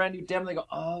 the brand new demo, they go,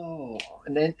 oh.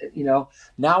 And then,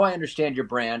 now I understand your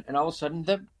brand, and all of a sudden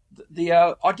the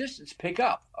auditions pick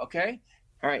up, okay?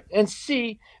 All right. And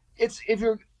C, this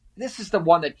is the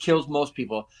one that kills most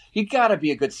people. You got to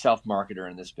be a good self-marketer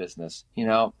in this business.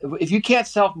 If you can't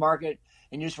self-market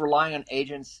and you're just relying on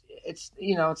agents,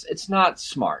 it's not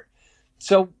smart.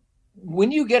 So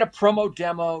when you get a promo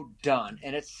demo done,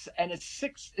 and it's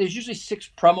 6, there's usually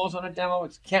 6 promos on a demo.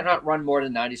 It cannot run more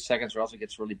than 90 seconds, or else it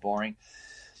gets really boring.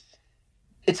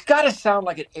 It's got to sound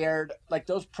like it aired, like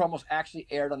those promos actually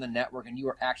aired on the network, and you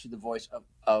were actually the voice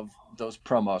of those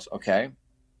promos. Okay,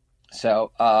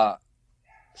 so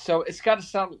it's got to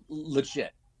sound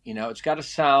legit. It's got to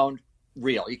sound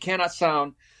real. You cannot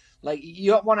sound like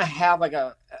you don't want to have like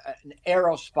an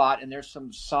arrow spot and there's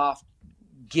some soft,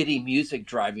 giddy music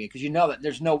driving it, because that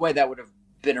there's no way that would have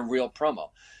been a real promo.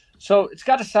 So it's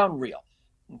got to sound real.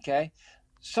 Okay.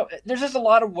 So there's just a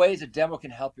lot of ways a demo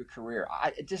can help your career.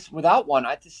 Without one,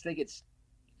 I just think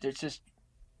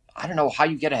I don't know how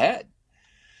you get ahead.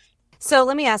 So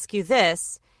let me ask you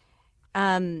this.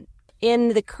 In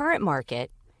the current market,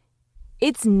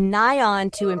 it's nigh on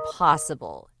to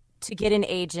impossible to get an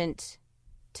agent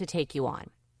to take you on.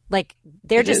 Like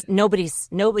nobody's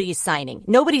signing.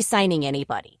 Nobody's signing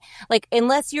anybody. Like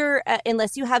unless you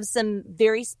have some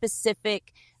very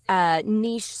specific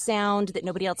niche sound that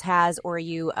nobody else has, or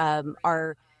you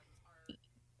are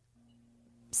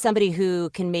somebody who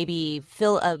can maybe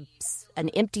fill an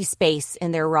empty space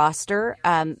in their roster.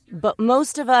 But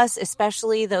most of us,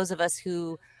 especially those of us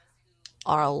who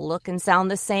all look and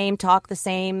sound the same, talk the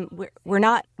same, we're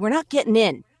not getting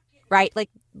in, right? Like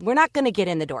we're not going to get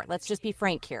in the door. Let's just be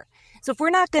frank here. So if we're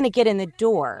not going to get in the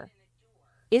door,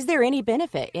 is there any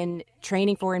benefit in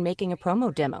training for and making a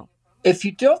promo demo? If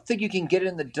you don't think you can get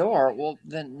in the door, well,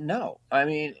 then no. I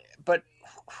mean, but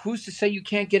who's to say you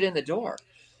can't get in the door?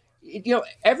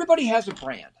 everybody has a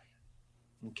brand.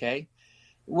 Okay.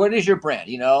 What is your brand?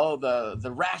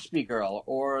 The raspy girl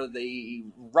or the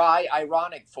wry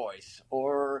ironic voice,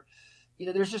 or,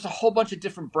 there's just a whole bunch of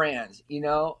different brands,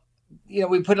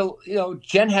 we put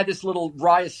Jen had this little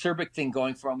wry acerbic thing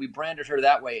going for her, and we branded her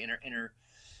that way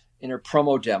in her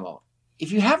promo demo.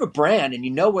 If you have a brand and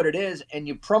you know what it is, and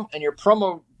your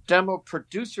promo demo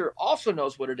producer also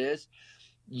knows what it is,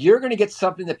 you're going to get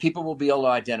something that people will be able to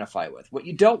identify with. What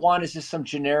you don't want is just some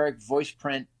generic voice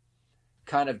print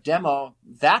kind of demo.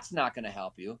 That's not going to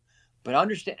help you. But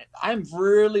understand, I'm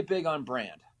really big on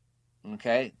brand.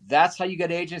 Okay. That's how you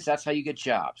get agents. That's how you get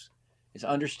jobs, is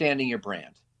understanding your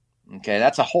brand. Okay.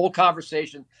 That's a whole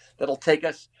conversation that'll take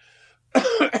us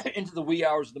into the wee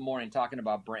hours of the morning talking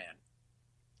about brand.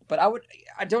 But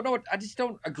I just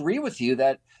don't agree with you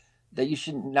that you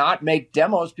should not make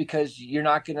demos, because you're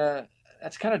not going to,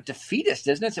 that's kind of defeatist,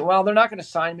 isn't it? So, well, they're not going to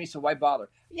sign me, so why bother?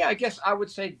 Yeah, I guess I would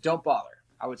say don't bother.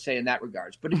 I would say in that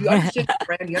regards. But if you understand your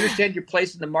brand, you understand your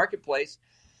place in the marketplace,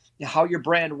 how your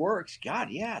brand works,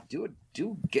 God, yeah, do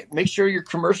it. Make sure your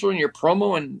commercial and your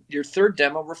promo and your third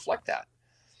demo reflect that.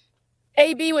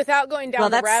 AB, without going down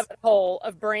the rabbit hole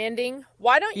of branding,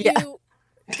 why don't you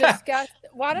discuss,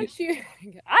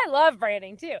 I love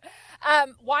branding too.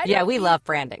 We love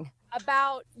branding.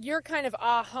 About your kind of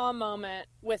aha moment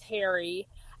with Harry,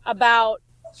 about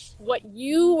what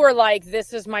you were like,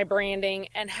 this is my branding,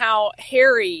 and how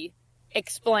Harry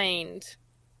explained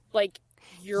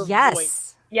your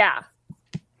voice. Yeah.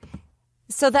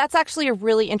 So that's actually a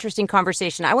really interesting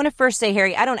conversation. I want to first say,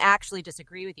 Harry, I don't actually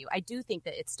disagree with you. I do think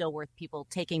that it's still worth people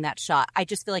taking that shot. I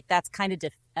just feel like that's kind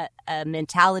of a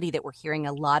mentality that we're hearing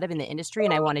a lot of in the industry,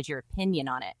 and I wanted your opinion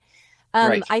on it.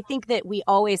 Right. I think that we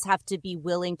always have to be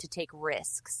willing to take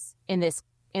risks in this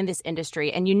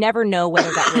industry, and you never know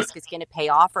whether that risk is going to pay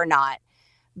off or not.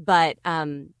 But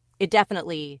it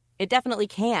definitely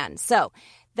can. So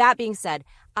that being said,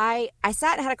 I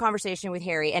sat and had a conversation with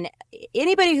Harry, and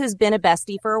anybody who's been a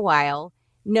bestie for a while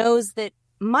knows that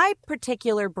my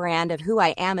particular brand of who I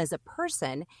am as a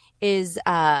person is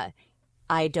I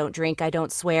don't drink, I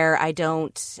don't swear, I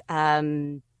don't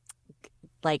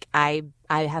I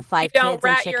have 5 kids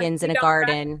and chickens in a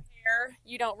garden.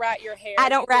 You don't rat your hair. I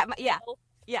don't rat my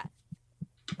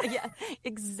yeah,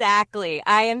 exactly.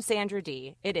 I am Sandra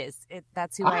D.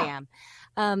 That's who I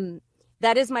am.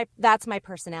 That's my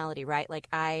personality, right?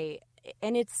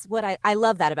 And it's what I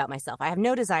love that about myself. I have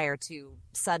no desire to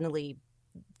suddenly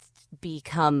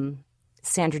become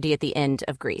Sandra D at the end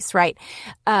of Grease, right?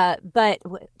 But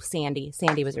Sandy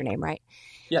was her name, right?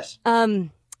 Yes.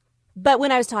 But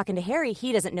when I was talking to Harry,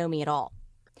 he doesn't know me at all.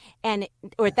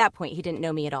 Or at that point, he didn't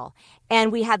know me at all.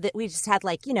 And we just had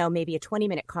maybe a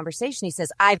 20-minute conversation. He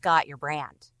says, I've got your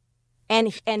brand.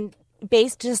 And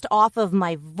based just off of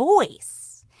my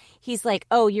voice, he's like,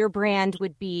 oh, your brand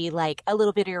would be like a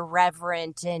little bit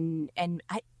irreverent. And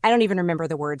I don't even remember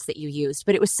the words that you used,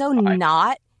 but it was so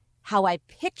not how I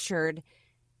pictured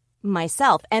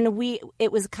myself. And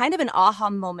it was kind of an aha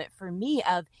moment for me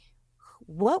of,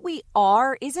 what we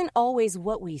are isn't always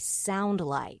what we sound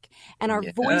like. And our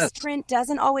voice print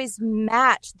doesn't always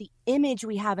match the image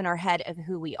we have in our head of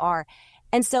who we are.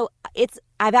 And so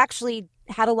I've actually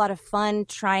had a lot of fun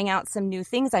trying out some new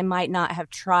things I might not have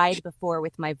tried before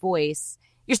with my voice.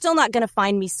 You're still not going to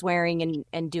find me swearing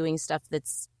and doing stuff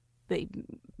that's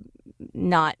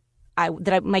not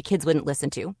my kids wouldn't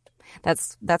listen to.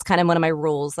 That's kind of one of my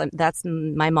rules. That's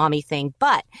my mommy thing.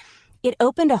 But it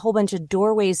opened a whole bunch of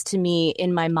doorways to me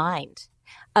in my mind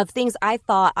of things I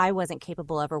thought I wasn't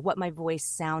capable of, or what my voice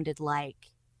sounded like.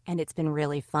 And it's been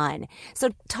really fun. So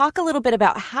talk a little bit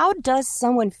about, how does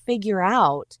someone figure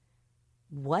out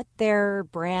what their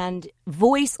brand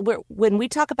voice, when we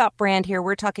talk about brand here,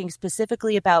 we're talking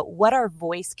specifically about what our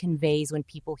voice conveys when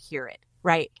people hear it,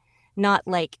 right? Not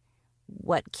like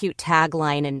what cute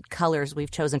tagline and colors we've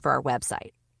chosen for our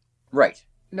website. Right.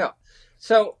 No.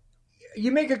 So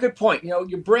you make a good point.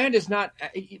 Your brand is not,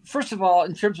 first of all,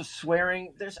 in terms of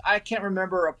swearing, I can't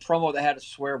remember a promo that had a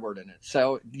swear word in it.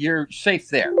 So you're safe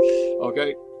there.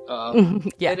 Okay.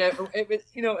 Yeah. And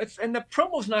and the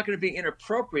promo's not going to be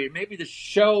inappropriate. Maybe the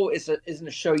show isn't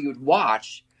a show you would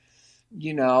watch.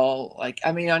 Years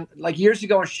ago on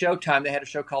Showtime, they had a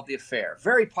show called The Affair.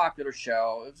 Very popular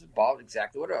show. It was about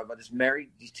exactly about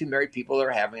these two married people that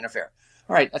are having an affair.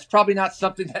 All right. That's probably not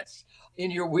something that's in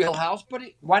your wheelhouse, but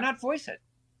why not voice it?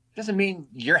 Doesn't mean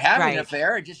you're having an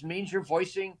affair. It just means you're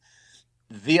voicing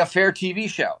The Affair TV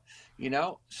show,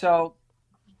 So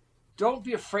don't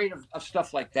be afraid of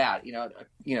stuff like that,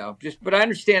 but I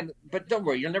understand, but don't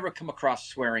worry. You'll never come across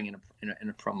swearing in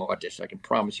a promo audition. I can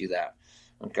promise you that.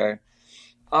 Okay.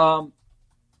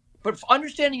 But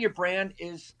understanding your brand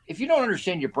is, if you don't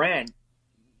understand your brand,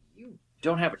 you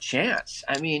don't have a chance.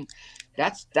 I mean,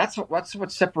 that's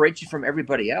what separates you from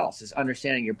everybody else, is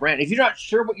understanding your brand. If you're not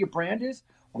sure what your brand is,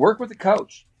 work with a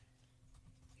coach.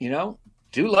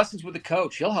 Do lessons with a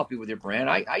coach. He'll help you with your brand.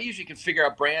 I usually can figure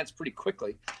out brands pretty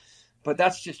quickly, but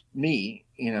that's just me.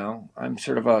 I'm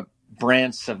sort of a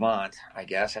brand savant, I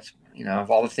guess. That's,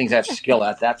 of all the things I have skill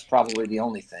at, that's probably the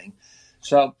only thing.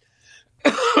 So,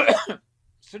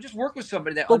 so just work with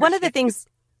somebody that. Well, one of the things.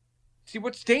 See,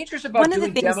 what's dangerous about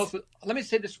doing demos. Let me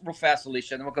say this real fast,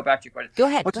 Alicia, and then we'll go back to your question. Go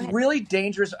ahead. What's really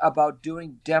dangerous about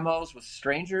doing demos with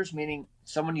strangers, meaning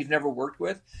someone you've never worked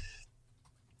with,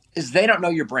 is they don't know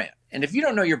your brand. And if you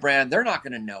don't know your brand, they're not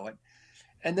going to know it.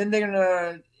 And then they're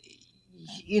going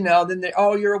to,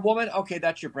 oh, you're a woman? Okay,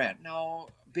 that's your brand. No,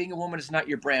 being a woman is not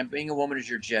your brand. Being a woman is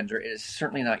your gender. It is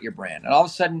certainly not your brand. And all of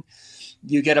a sudden,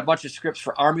 you get a bunch of scripts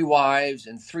for Army wives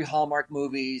and 3 Hallmark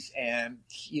movies and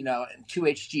 2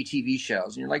 HGTV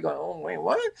shows. And you're like, oh, wait,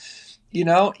 what? You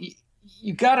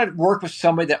got to work with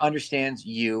somebody that understands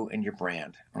you and your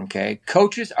brand, okay?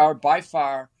 Coaches are by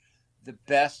far the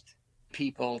best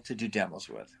people to do demos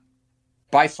with,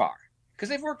 by far, because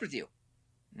they've worked with you.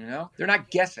 They're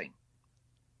not guessing.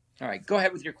 All right, go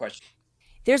ahead with your question.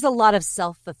 There's a lot of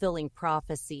self-fulfilling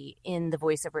prophecy in the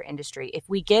voiceover industry. If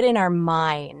we get in our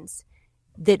minds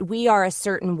that we are a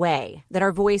certain way, that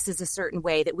our voice is a certain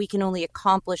way, that we can only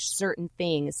accomplish certain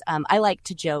things. I like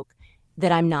to joke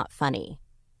that I'm not funny.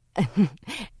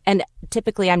 And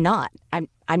typically I'm not. I'm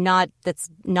not. That's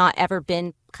not ever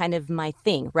been kind of my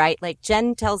thing, right? Like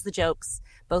Jen tells the jokes,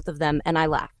 both of them, and I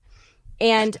laugh.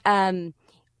 And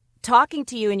talking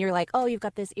to you, and you're like, oh, you've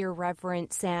got this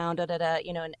irreverent sound,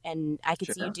 and I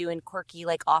could see you doing quirky,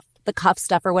 like off the cuff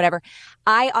stuff or whatever.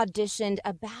 I auditioned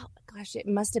it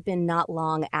must have been not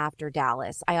long after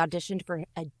Dallas. I auditioned for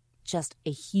just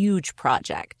a huge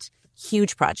project.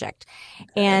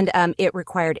 And it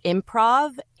required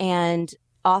improv and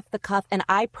off the cuff. And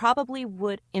I probably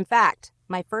would, in fact,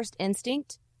 my first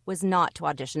instinct was not to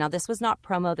audition. Now, this was not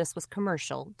promo. This was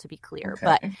commercial, to be clear. Okay.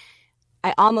 But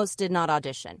I almost did not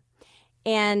audition.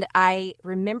 And I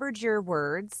remembered your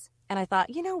words, and I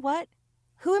thought, you know what?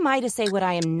 Who am I to say what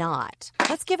I am not?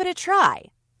 Let's give it a try,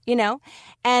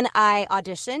 And I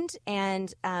auditioned,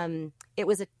 and it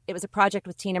was a project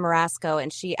with Tina Marasco,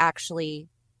 and she actually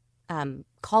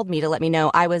called me to let me know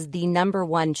I was the number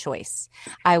one choice.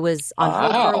 I was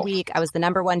on hold for a week. I was the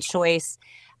number one choice.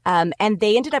 And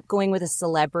they ended up going with a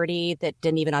celebrity that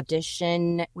didn't even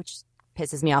audition, which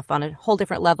pisses me off on a whole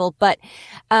different level. But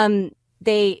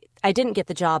I didn't get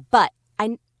the job, but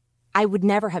I would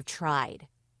never have tried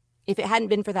if it hadn't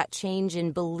been for that change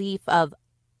in belief of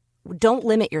don't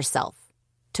limit yourself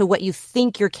to what you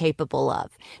think you're capable of.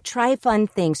 Try fun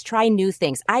things, try new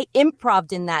things. I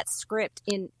improv'd in that script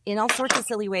in all sorts of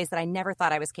silly ways that I never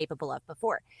thought I was capable of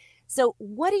before. So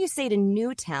what do you say to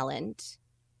new talent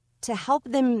to help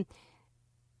them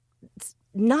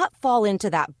not fall into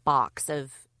that box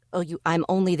of, I'm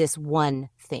only this one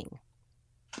thing?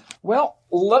 Well,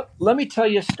 let me tell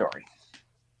you a story.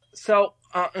 So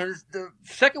the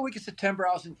second week of September,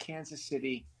 I was in Kansas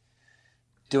City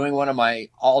doing one of my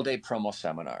all-day promo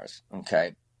seminars,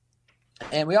 okay?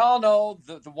 And we all know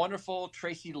the wonderful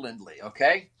Tracy Lindley,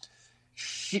 okay?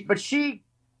 But she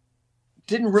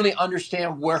didn't really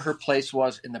understand where her place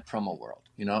was in the promo world,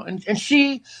 And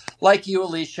she, like you,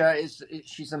 Alicia,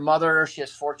 she's a mother. She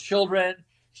has 4 children.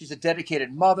 She's a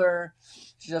dedicated mother.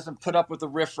 She doesn't put up with the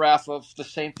riffraff of the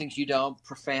same things you don't,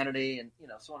 profanity and,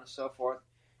 so on and so forth.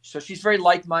 So she's very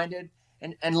like-minded.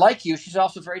 And like you, she's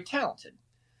also very talented.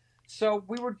 So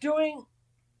we were doing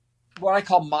what I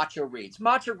call macho reads.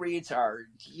 Macho reads are,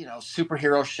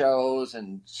 superhero shows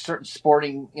and certain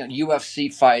sporting,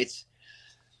 UFC fights.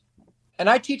 And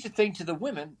I teach a thing to the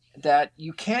women that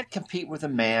you can't compete with a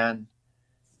man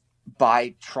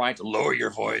by trying to lower your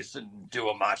voice and do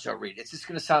a macho read. It's just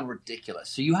going to sound ridiculous.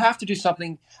 So you have to do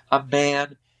something a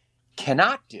man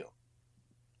cannot do.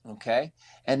 Okay?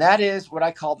 And that is what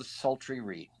I call the sultry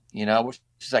read, which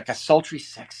is like a sultry,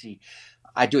 sexy.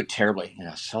 I do it terribly,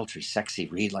 sultry, sexy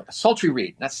read, like a sultry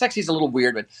read. Now, sexy is a little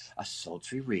weird, but a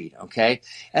sultry read, okay?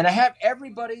 And I have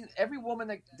every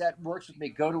woman that works with me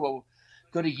go to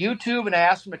YouTube, and I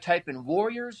ask them to type in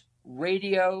Warriors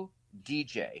Radio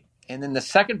DJ. And then the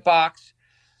second box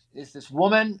is this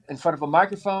woman in front of a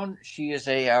microphone. She is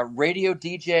a radio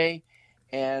DJ,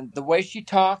 and the way she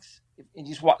talks, and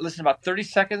you just listen about 30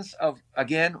 seconds of,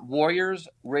 again, Warriors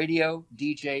Radio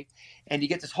DJ, and you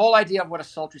get this whole idea of what a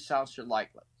sultry sound should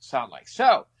sound like.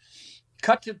 So,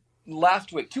 cut to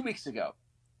last week, 2 weeks ago.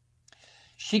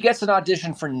 She gets an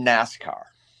audition for NASCAR.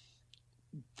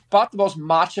 about the most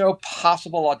macho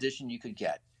possible audition you could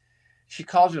get. She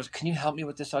calls me and goes, can you help me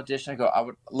with this audition? I go, I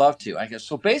would love to. I guess,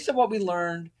 so based on what we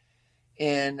learned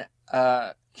in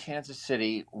Kansas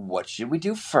City, what should we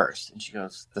do first? And she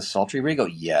goes, the sultry read. I go,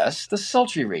 yes, the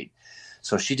sultry read.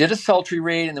 So she did a sultry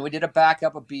read, and then we did a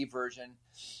backup, a B version.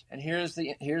 And here's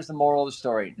the moral of the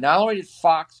story. Not only did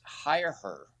Fox hire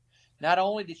her, not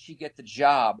only did she get the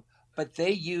job, but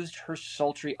they used her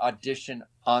sultry audition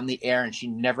on the air, and she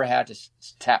never had to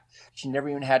she never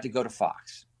even had to go to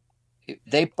Fox.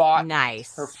 They bought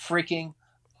her freaking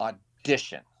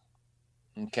audition.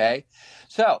 Okay?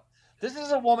 So this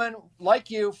is a woman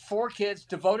like you, 4 kids,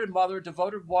 devoted mother,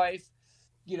 devoted wife,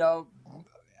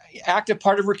 active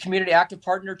part of her community, active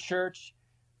part in her church,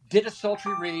 did a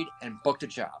sultry read and booked a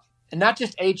job. And not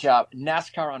just a job,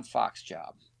 NASCAR on Fox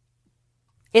job.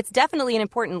 It's definitely an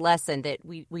important lesson that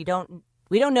we don't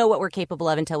know what we're capable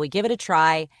of until we give it a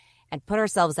try and put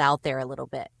ourselves out there a little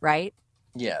bit, right?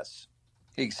 Yes,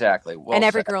 exactly. Well and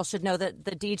every said. Girl should know that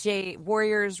the DJ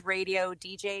Warriors radio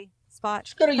DJ spot.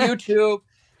 Just go to YouTube.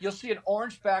 You'll see an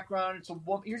orange background. It's a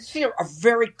woman. You see a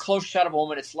very close shot of a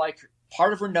woman. It's like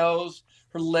part of her nose,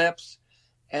 her lips,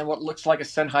 and what looks like a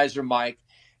Sennheiser mic.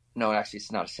 No, actually,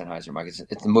 it's not a Sennheiser mic.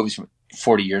 It's the movies from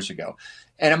 40 years ago,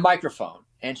 and a microphone.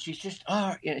 And she's just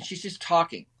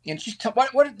talking. And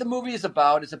what the movie is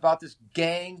about is about this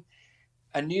gang,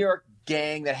 a New York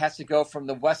gang that has to go from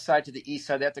the west side to the east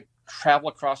side. They have to travel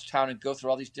across town and go through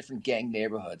all these different gang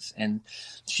neighborhoods. And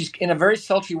she's, in a very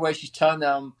sultry way, she's telling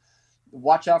them,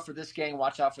 watch out for this gang,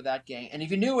 watch out for that gang. And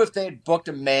if you knew if they had booked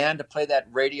a man to play that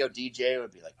radio DJ, it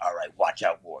would be like, all right, watch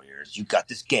out, Warriors. You got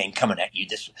this gang coming at you.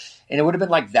 And it would have been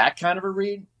like that kind of a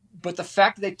read. But the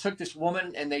fact that they took this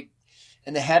woman and they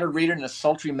had her read it in a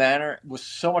sultry manner was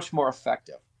so much more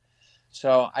effective.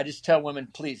 So I just tell women,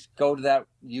 please go to that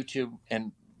YouTube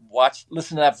and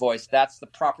listen to that voice. That's the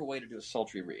proper way to do a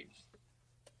sultry read.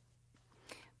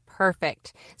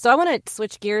 Perfect. So I want to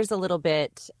switch gears a little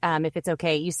bit, if it's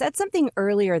okay. You said something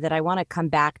earlier that I want to come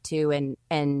back to, and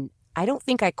I don't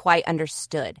think I quite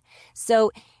understood.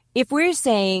 So if we're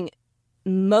saying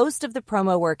most of the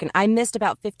promo work, and I missed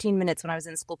about 15 minutes when I was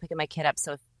in school picking my kid up,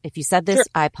 so if you said this, sure,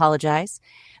 I apologize.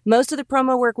 Most of the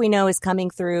promo work we know is coming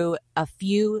through a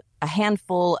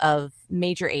handful of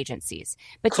major agencies.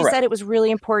 But Correct. You said it was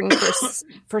really important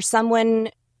for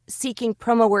someone seeking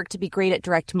promo work to be great at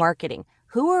direct marketing.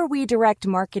 Who are we direct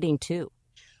marketing to?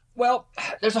 Well,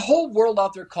 there's a whole world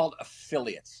out there called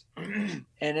affiliates. And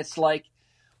it's like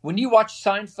when you watch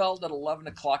Seinfeld at 11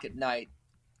 o'clock at night,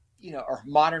 or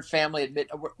Modern Family at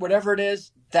midnight, whatever it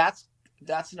is, that's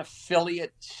an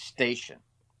affiliate station.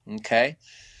 Okay.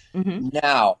 Mm-hmm.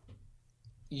 Now,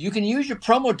 you can use your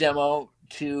promo demo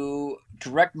to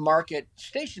direct market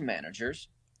station managers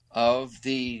of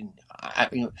the,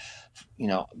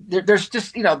 there's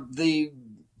just, the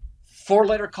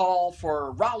 4-letter call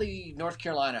for Raleigh, North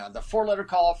Carolina, the 4-letter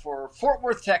call for Fort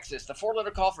Worth, Texas, the 4-letter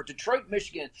call for Detroit,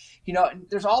 Michigan. And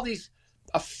there's all these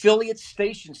affiliate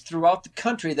stations throughout the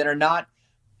country that are not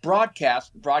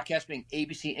broadcast being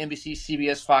ABC, NBC,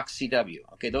 CBS, Fox, CW.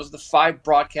 Okay, those are the 5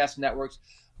 broadcast networks.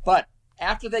 But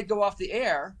after they go off the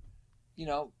air,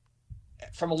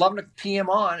 from 11 p.m.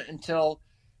 on until,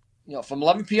 from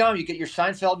 11 p.m. you get your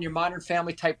Seinfeld and your Modern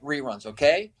Family type reruns,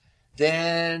 okay?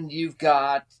 Then you've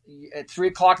got, at 3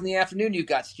 o'clock in the afternoon, you've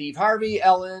got Steve Harvey,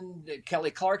 Ellen, the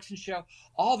Kelly Clarkson show.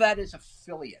 All that is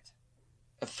affiliate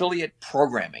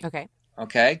programming.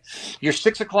 Okay. Your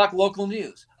 6 o'clock local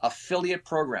news, affiliate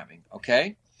programming.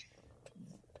 Okay.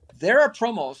 There are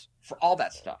promos for all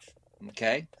that stuff.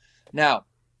 Okay. Now,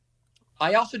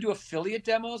 I also do affiliate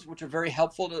demos, which are very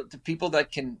helpful to people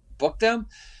that can book them.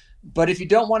 But if you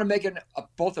don't want to make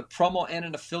both a promo and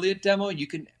an affiliate demo, you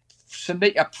can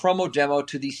submit a promo demo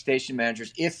to these station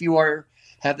managers if you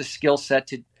have the skill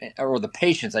set or the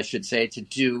patience, I should say, to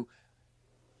do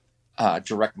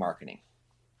direct marketing.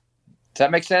 Does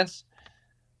that make sense?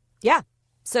 Yeah.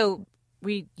 So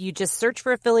you just search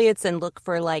for affiliates and look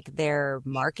for like their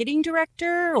marketing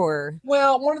director, or?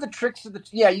 Well, one of the tricks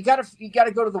you got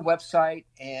to go to the website,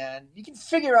 and you can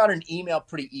figure out an email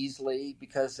pretty easily,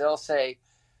 because they'll say,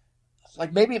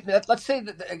 like, maybe let's say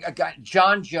that a guy,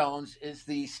 John Jones, is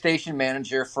the station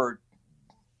manager for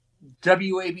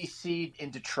WABC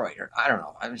in Detroit, or I don't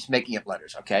know, I'm just making up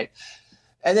letters. Okay.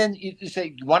 And then you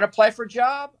say, you want to apply for a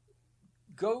job?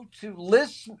 Go to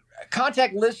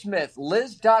contact Liz Smith,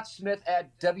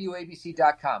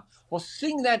 liz.smith@wabc.com. Well,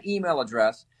 seeing that email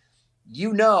address,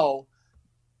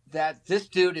 that this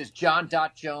dude is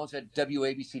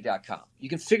john.jones@wabc.com. You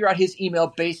can figure out his email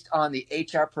based on the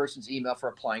HR person's email for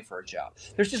applying for a job.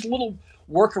 There's just little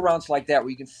workarounds like that where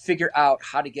you can figure out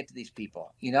how to get to these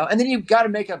people, and then you've got to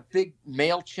make a big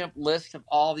MailChimp list of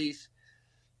all these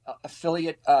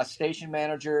affiliate station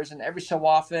managers, and every so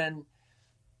often,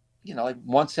 like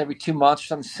once every 2 months or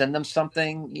something, send them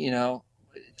something.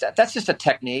 That's just a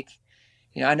technique.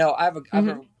 I know I have a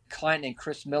client named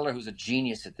Chris Miller who's a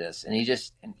genius at this, and he's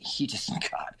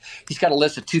got a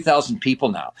list of 2,000 people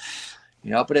now.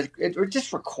 But it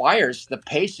just requires the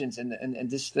patience and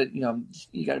just that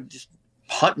you got to just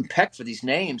hunt and peck for these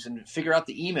names and figure out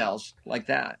the emails like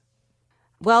that.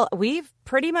 Well, we've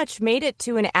pretty much made it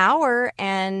to an hour,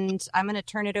 and I'm going to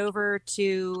turn it over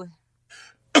to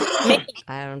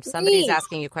somebody's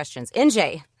asking you questions.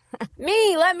 NJ.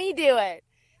 Let me do it.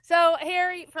 So,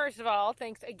 Harry, first of all,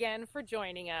 thanks again for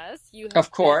joining us. Of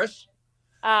course.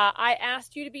 I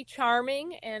asked you to be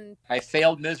charming, and I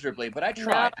failed miserably, but I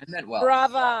tried. I meant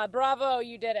well. Bravo,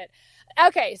 you did it.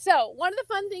 Okay, so one of the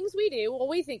fun things we do,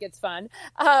 we think it's fun,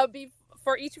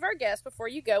 for each of our guests before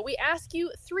you go, we ask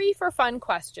you 3 for fun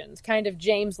questions, kind of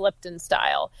James Lipton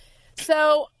style.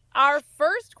 So our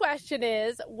first question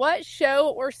is, what show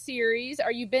or series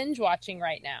are you binge watching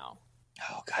right now?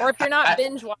 Oh, God. Or if you're not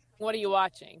binge watching, what are you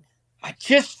watching? I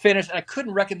just finished, and I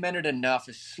couldn't recommend it enough,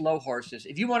 is Slow Horses.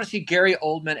 If you want to see Gary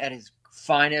Oldman at his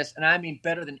finest, and I mean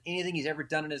better than anything he's ever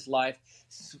done in his life,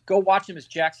 go watch him as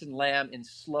Jackson Lamb in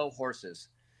Slow Horses.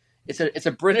 It's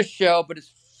a British show, but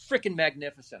it's freaking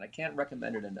magnificent. I can't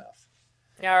recommend it enough.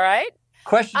 All right.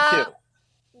 Question 2.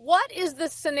 What is the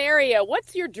scenario?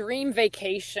 What's your dream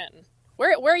vacation?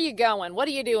 Where are you going? What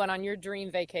are you doing on your dream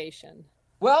vacation?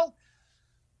 Well,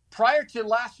 prior to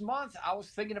last month, I was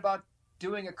thinking about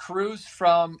doing a cruise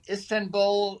from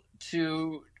Istanbul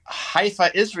to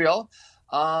Haifa, Israel.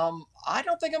 I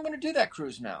don't think I'm going to do that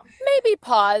cruise now. Maybe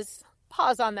pause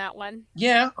on that one.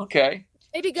 Yeah. Okay.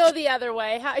 Maybe go the other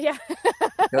way.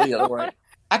 Go the other way.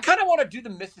 I kind of want to do the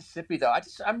Mississippi though. I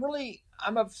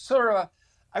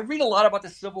read a lot about the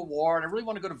Civil War, and I really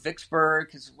want to go to Vicksburg,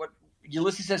 because what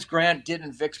Ulysses S. Grant did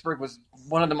in Vicksburg was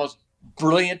one of the most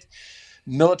brilliant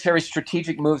military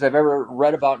strategic moves I've ever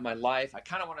read about in my life. I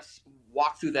kind of want to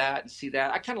walk through that and see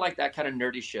that. I kind of like that kind of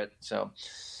nerdy shit. So,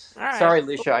 right. Sorry,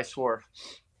 Alicia, I swore.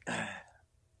 All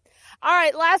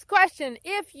right, last question.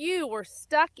 If you were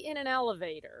stuck in an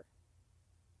elevator,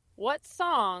 what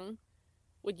song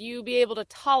would you be able to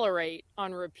tolerate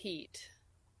on repeat?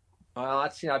 Well,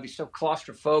 I'd be so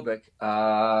claustrophobic.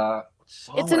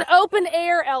 It's an open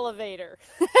air elevator.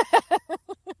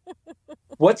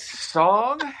 What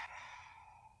song? God.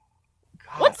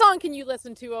 What song can you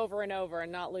listen to over and over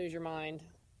and not lose your mind?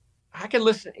 I can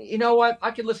listen. You know what?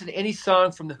 I could listen to any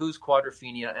song from the Who's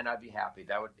Quadrophenia, and I'd be happy.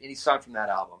 Any song from that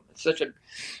album. It's such a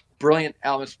brilliant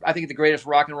album. I think it's the greatest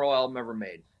rock and roll album ever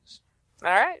made.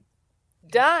 All right.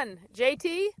 Done.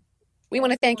 JT? We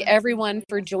want to thank everyone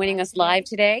for joining us live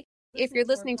today. If you're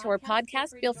listening to our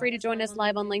podcast, feel free to join us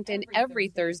live on LinkedIn every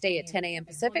Thursday at 10 a.m.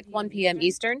 Pacific, 1 p.m.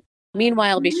 Eastern.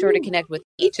 Meanwhile, be sure to connect with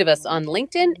each of us on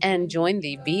LinkedIn and join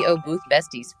the VO Booth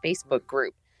Besties Facebook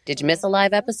group. Did you miss a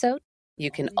live episode?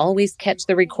 You can always catch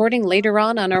the recording later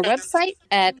on our website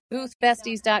at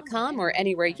boothbesties.com or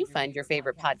anywhere you find your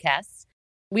favorite podcasts.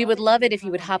 We would love it if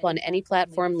you would hop on any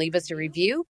platform, leave us a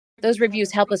review. Those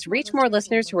reviews help us reach more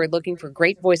listeners who are looking for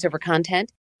great voiceover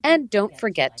content. And don't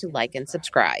forget to like and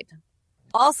subscribe.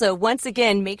 Also, once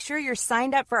again, make sure you're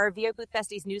signed up for our VO Booth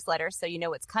Besties newsletter so you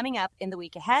know what's coming up in the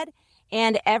week ahead.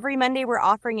 And every Monday, we're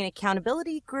offering an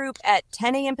accountability group at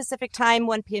 10 a.m. Pacific time,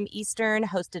 1 p.m. Eastern,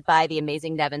 hosted by the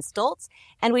amazing Nevin Stoltz.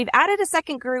 And we've added a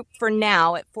second group for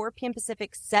now at 4 p.m.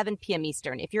 Pacific, 7 p.m.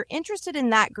 Eastern. If you're interested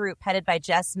in that group headed by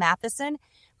Jess Matheson,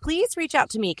 please reach out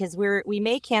to me because we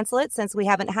may cancel it since we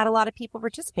haven't had a lot of people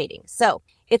participating. So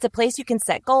it's a place you can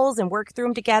set goals and work through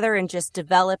them together and just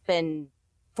develop and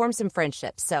form some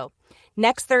friendships. So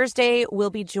next Thursday, we'll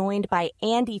be joined by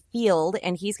Andy Field,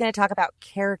 and he's going to talk about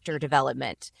character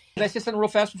development. Can I say something real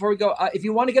fast before we go? If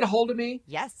you want to get a hold of me,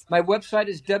 yes, my website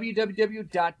is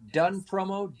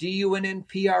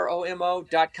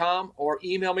www.dunnpromo.com, or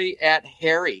email me at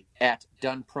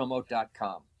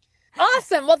harry@dunnpromo.com.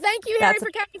 Awesome. Well, thank you, Harry,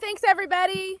 for coming. Thanks,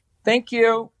 everybody. Thank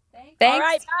you. Thanks. All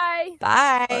right, bye.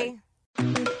 Bye.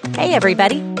 Hey,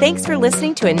 everybody. Thanks for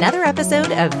listening to another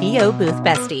episode of VO Booth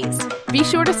Besties. Be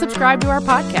sure to subscribe to our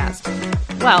podcast.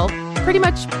 Well, pretty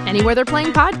much anywhere they're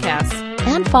playing podcasts.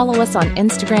 And follow us on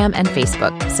Instagram and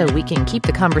Facebook so we can keep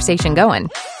the conversation going.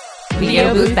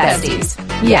 VO Booth Besties.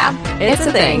 Yeah, it's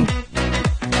a thing.